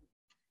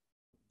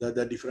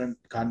 the different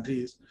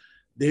countries,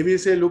 they will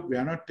say, look, we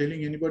are not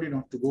telling anybody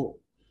not to go.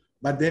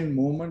 But then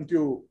moment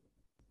you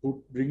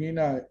bring in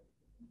a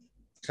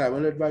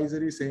travel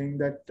advisory saying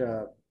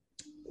that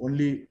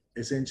only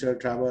essential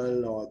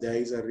travel, or there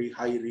is a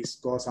high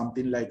risk or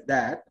something like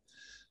that,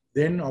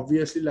 then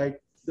obviously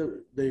like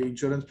the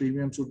insurance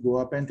premiums would go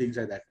up and things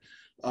like that.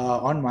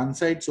 On one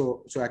side,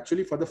 so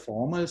actually for the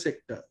formal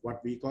sector,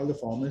 what we call the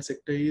formal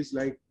sector is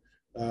like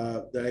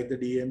the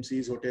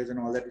DMCs, hotels and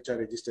all that, which are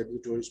registered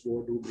with tourist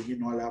board, who bring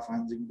in all our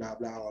funds in blah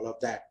blah, all of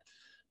that.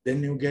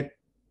 Then you get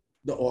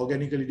the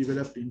organically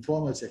developed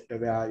informal sector,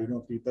 where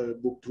people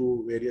book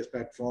through various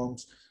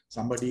platforms.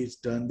 Somebody's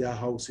turned their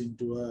house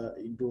into a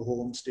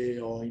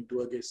homestay or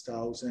into a guest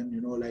house,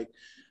 and like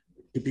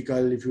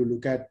typical, if you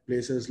look at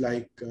places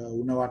like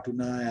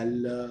Unawatuna,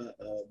 Alla,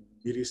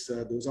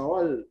 Birissa, those are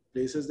all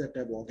places that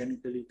have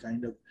organically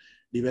kind of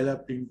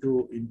developed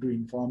through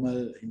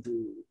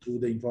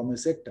the informal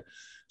sector.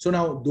 So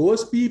now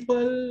those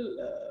people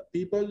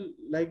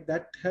like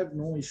that have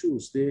no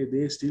issues.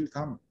 They still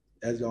come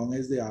as long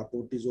as the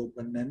airport is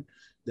open and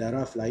there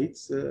are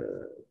flights.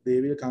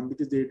 They will come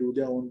because they do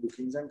their own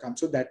bookings and come.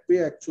 So that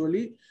way,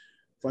 actually,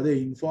 for the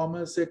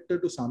informal sector,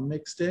 to some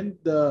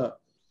extent, the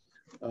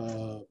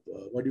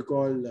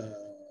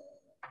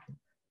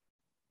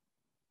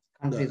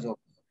countries open.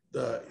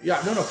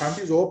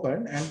 Country is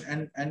open,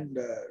 and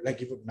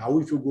like if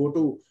you go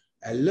to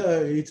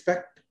Ella, it's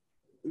packed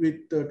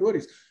with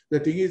tourists. The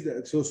thing is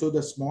that so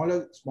the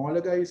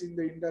smaller guys in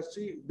the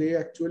industry, they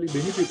actually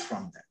benefit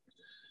from that,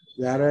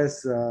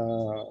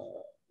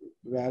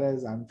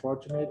 whereas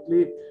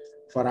unfortunately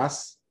for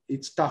us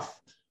it's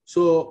tough.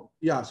 So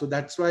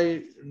that's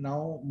why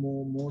now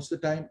most of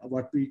the time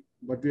what we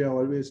are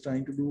always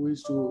trying to do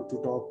is to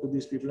talk to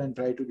these people and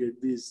try to get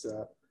these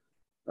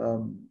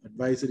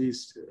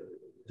advisories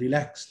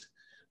relaxed.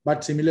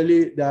 But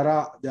similarly, there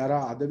are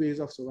other ways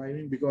of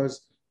surviving,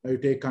 because you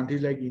take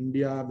countries like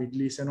India,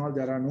 Middle East and all,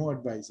 there are no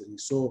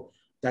advisories. So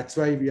that's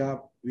why we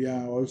are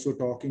also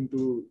talking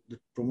to the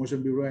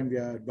promotion bureau, and we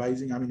are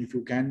advising, I mean, if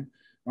you can,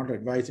 not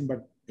advising,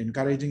 but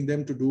encouraging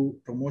them to do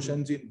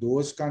promotions in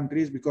those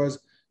countries, because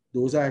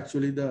those are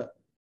actually the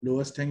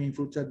lowest hanging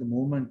fruits at the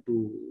moment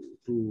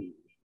to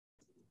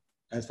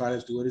as far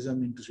as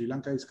tourism into Sri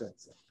Lanka is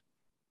concerned.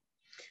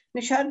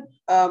 Nishad,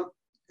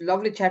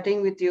 lovely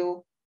chatting with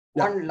you.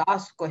 Yeah. One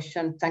last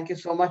question. Thank you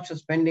so much for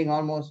spending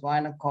almost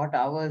 1.25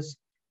 hours.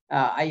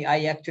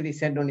 I actually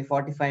said only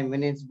 45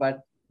 minutes,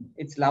 but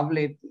it's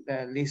lovely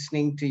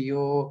listening to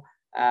you,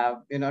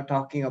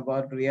 talking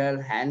about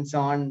real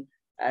hands-on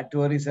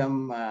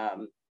tourism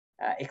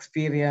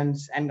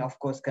experience, and of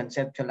course,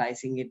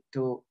 conceptualizing it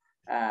to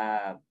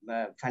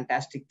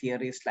fantastic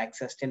theories like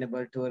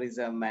sustainable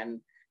tourism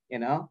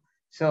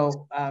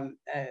so,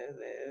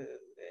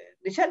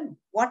 Nishad,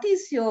 what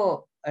is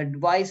your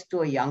advice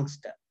to a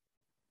youngster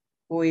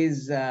who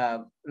is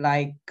kind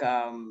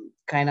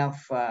of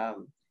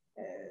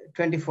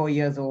 24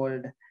 years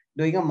old,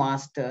 doing a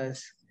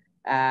master's?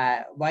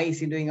 Why is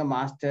he doing a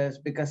master's?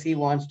 Because he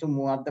wants to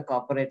move up the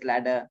corporate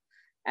ladder.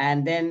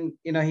 And then,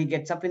 he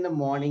gets up in the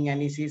morning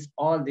and he sees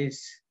all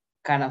these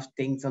kind of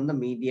things on the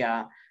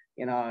media,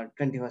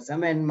 21st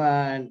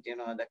Amendment,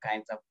 the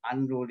kinds of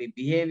unruly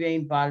behavior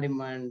in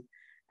parliament.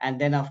 And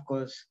then, of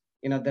course,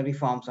 the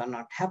reforms are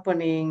not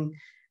happening.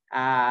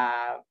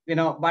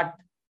 But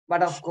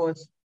of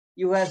course,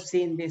 you have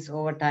seen this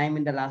over time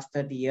in the last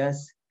 30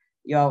 years.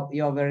 You're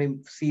a very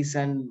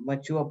seasoned,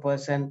 mature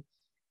person.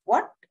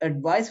 What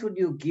advice would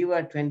you give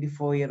a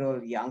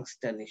 24-year-old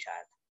youngster,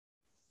 Nishad?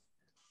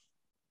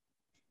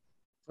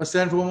 First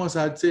and foremost,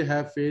 I'd say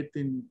have faith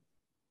in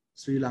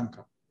Sri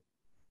Lanka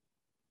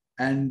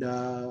and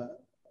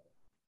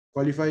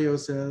qualify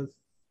yourself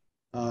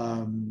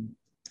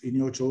in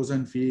your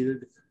chosen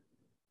field.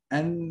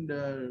 And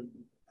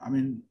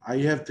I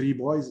have 3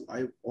 boys.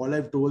 All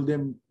I've told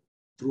them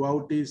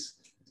throughout is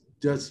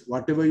just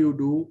whatever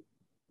you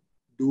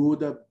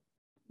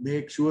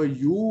make sure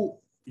you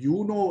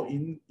know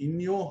in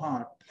your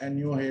heart and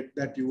your head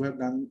that you have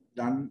done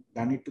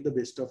it to the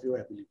best of your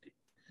ability.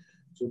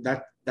 So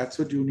that's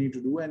what you need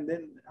to do, and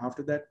then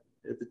after that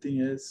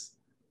everything else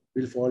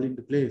will fall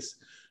into place.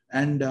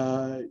 And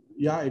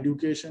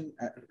education,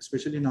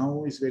 especially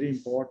now, is very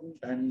important,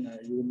 and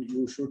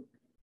you should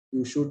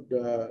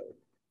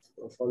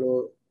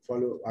follow.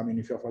 I mean,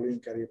 if you're following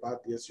career path,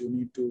 yes, you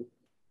need to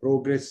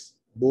progress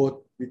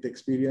both with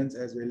experience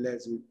as well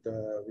as with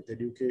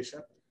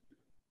education,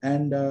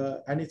 and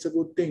it's a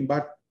good thing.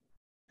 But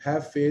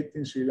have faith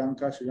in Sri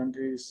Lanka. Sri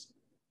Lanka is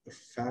a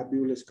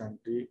fabulous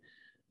country.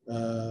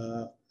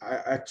 When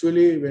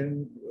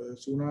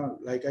Suna,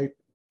 like I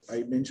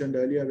mentioned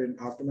earlier, when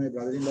after my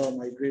brother-in-law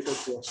migrated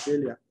to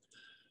Australia,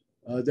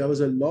 there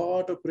was a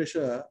lot of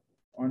pressure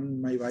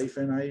on my wife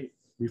and I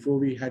before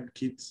we had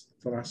kids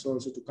for us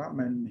also to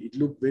come, and it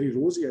looked very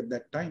rosy at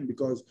that time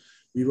because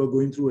we were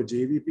going through a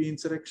JVP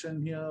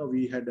insurrection here.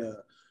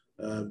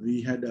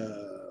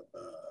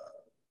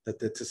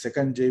 That's a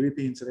second JVP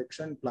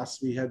insurrection,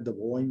 plus we had the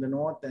war in the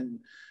north, and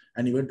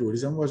even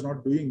tourism was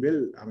not doing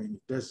well. I mean,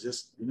 it was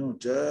just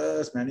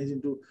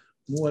managing to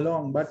move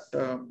along. But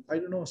I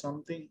don't know,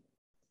 something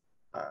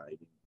I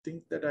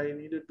think that I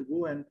needed to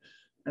go, and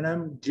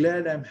I'm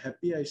glad, I'm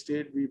happy I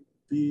stayed.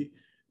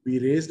 We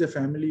raised a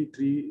family,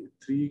 three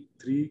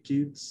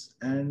kids,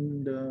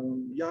 and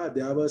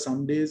there were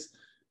some days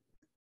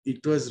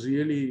it was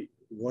really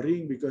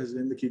worrying because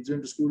when the kids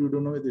went to school, you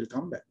don't know if they'll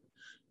come back.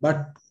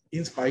 But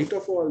in spite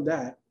of all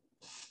that,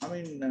 I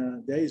mean,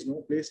 there is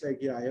no place like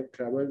here. I have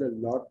traveled a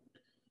lot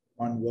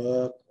on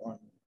work, on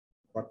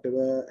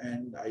whatever,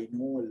 and I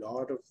know a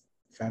lot of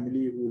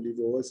family who live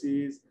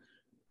overseas.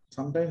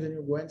 Sometimes when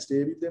you go and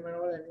stay with them and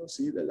all, and you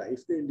see the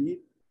life they lead,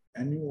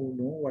 and you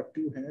know what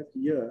you have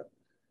here,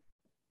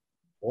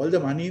 all the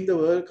money in the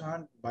world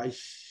can't buy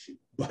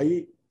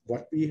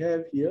what we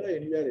have here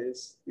anywhere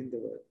else in the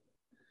world.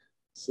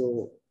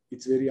 So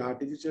it's very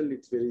artificial,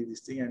 it's very this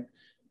thing,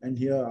 and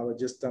here our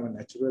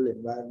natural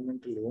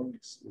environment alone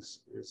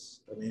is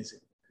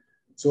amazing.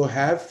 So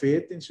have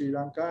faith in Sri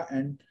Lanka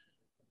and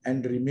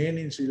remain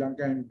in Sri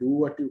Lanka and do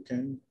what you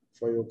can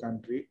for your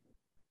country,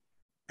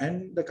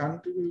 and the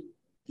country will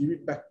give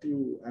it back to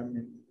you. I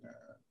mean,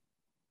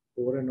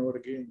 over and over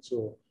again.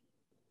 So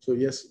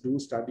yes, do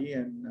study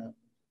and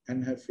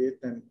have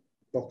faith and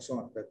box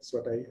on. That's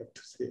what I have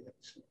to say,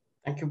 actually.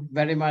 Thank you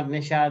very much,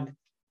 Nishad.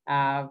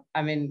 I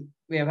mean,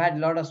 we have had a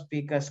lot of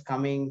speakers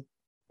coming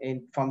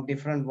in from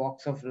different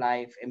walks of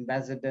life,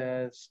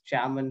 ambassadors,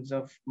 chairmen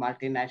of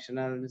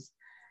multinationals.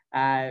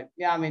 I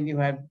mean, you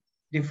have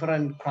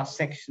different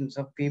cross-sections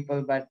of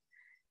people, but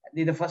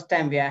this is the first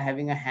time we are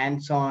having a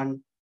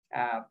hands-on,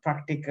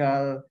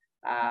 practical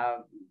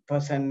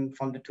person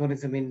from the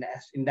tourism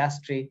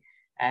industry.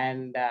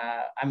 And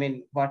I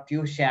mean, what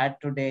you shared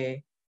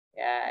today,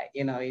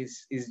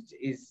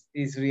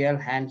 is real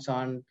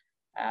hands-on,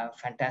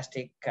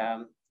 fantastic,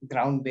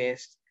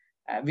 ground-based,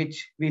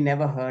 which we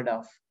never heard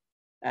of.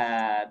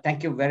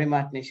 Thank you very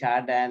much,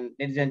 Nishad. And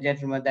ladies and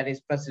gentlemen, that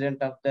is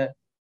president of the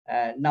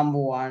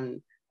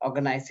 #1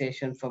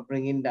 organization for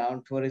bringing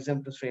down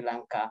tourism to Sri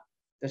Lanka,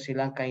 the Sri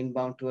Lanka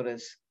Inbound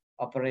Tourist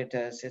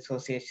Operators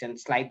Association,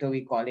 SLITO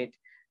we call it.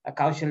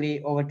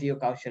 Kaushali, over to you,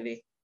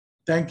 Kaushali.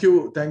 Thank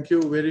you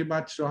very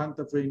much,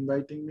 Rohanta, for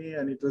inviting me,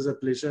 and it was a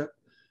pleasure.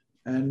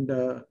 And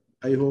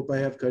I hope I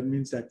have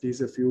convinced at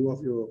least a few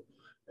of your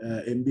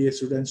MBA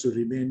students to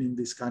remain in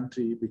this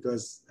country,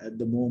 because at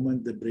the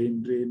moment the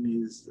brain drain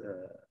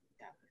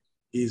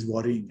is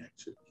worrying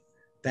actually.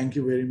 Thank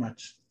you very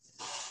much.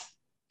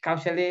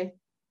 Kaushali.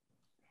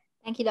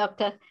 Thank you,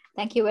 Doctor.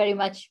 Thank you very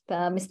much,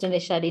 Mr.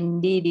 Nishad.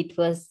 Indeed, it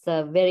was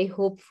very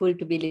hopeful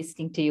to be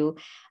listening to you,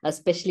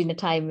 especially in a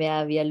time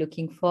where we are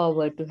looking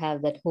forward to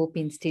have that hope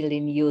instilled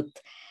in youth.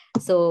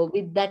 So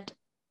with that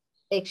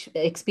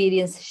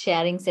experience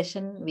sharing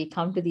session, we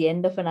come to the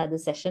end of another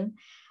session.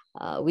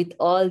 With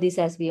all this,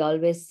 as we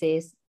always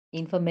say,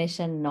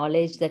 information,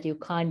 knowledge that you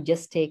can't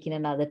just take in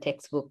another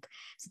textbook.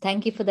 So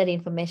thank you for that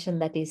information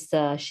that is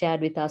shared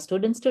with our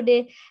students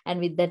today. And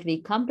with that,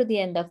 we come to the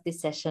end of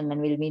this session,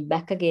 and we'll meet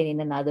back again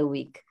in another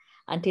week.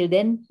 Until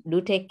then,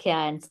 do take care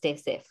and stay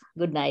safe.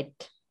 Good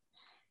night.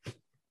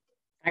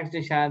 Thanks,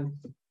 Nishad.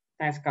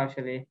 Thanks,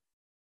 Kaushali.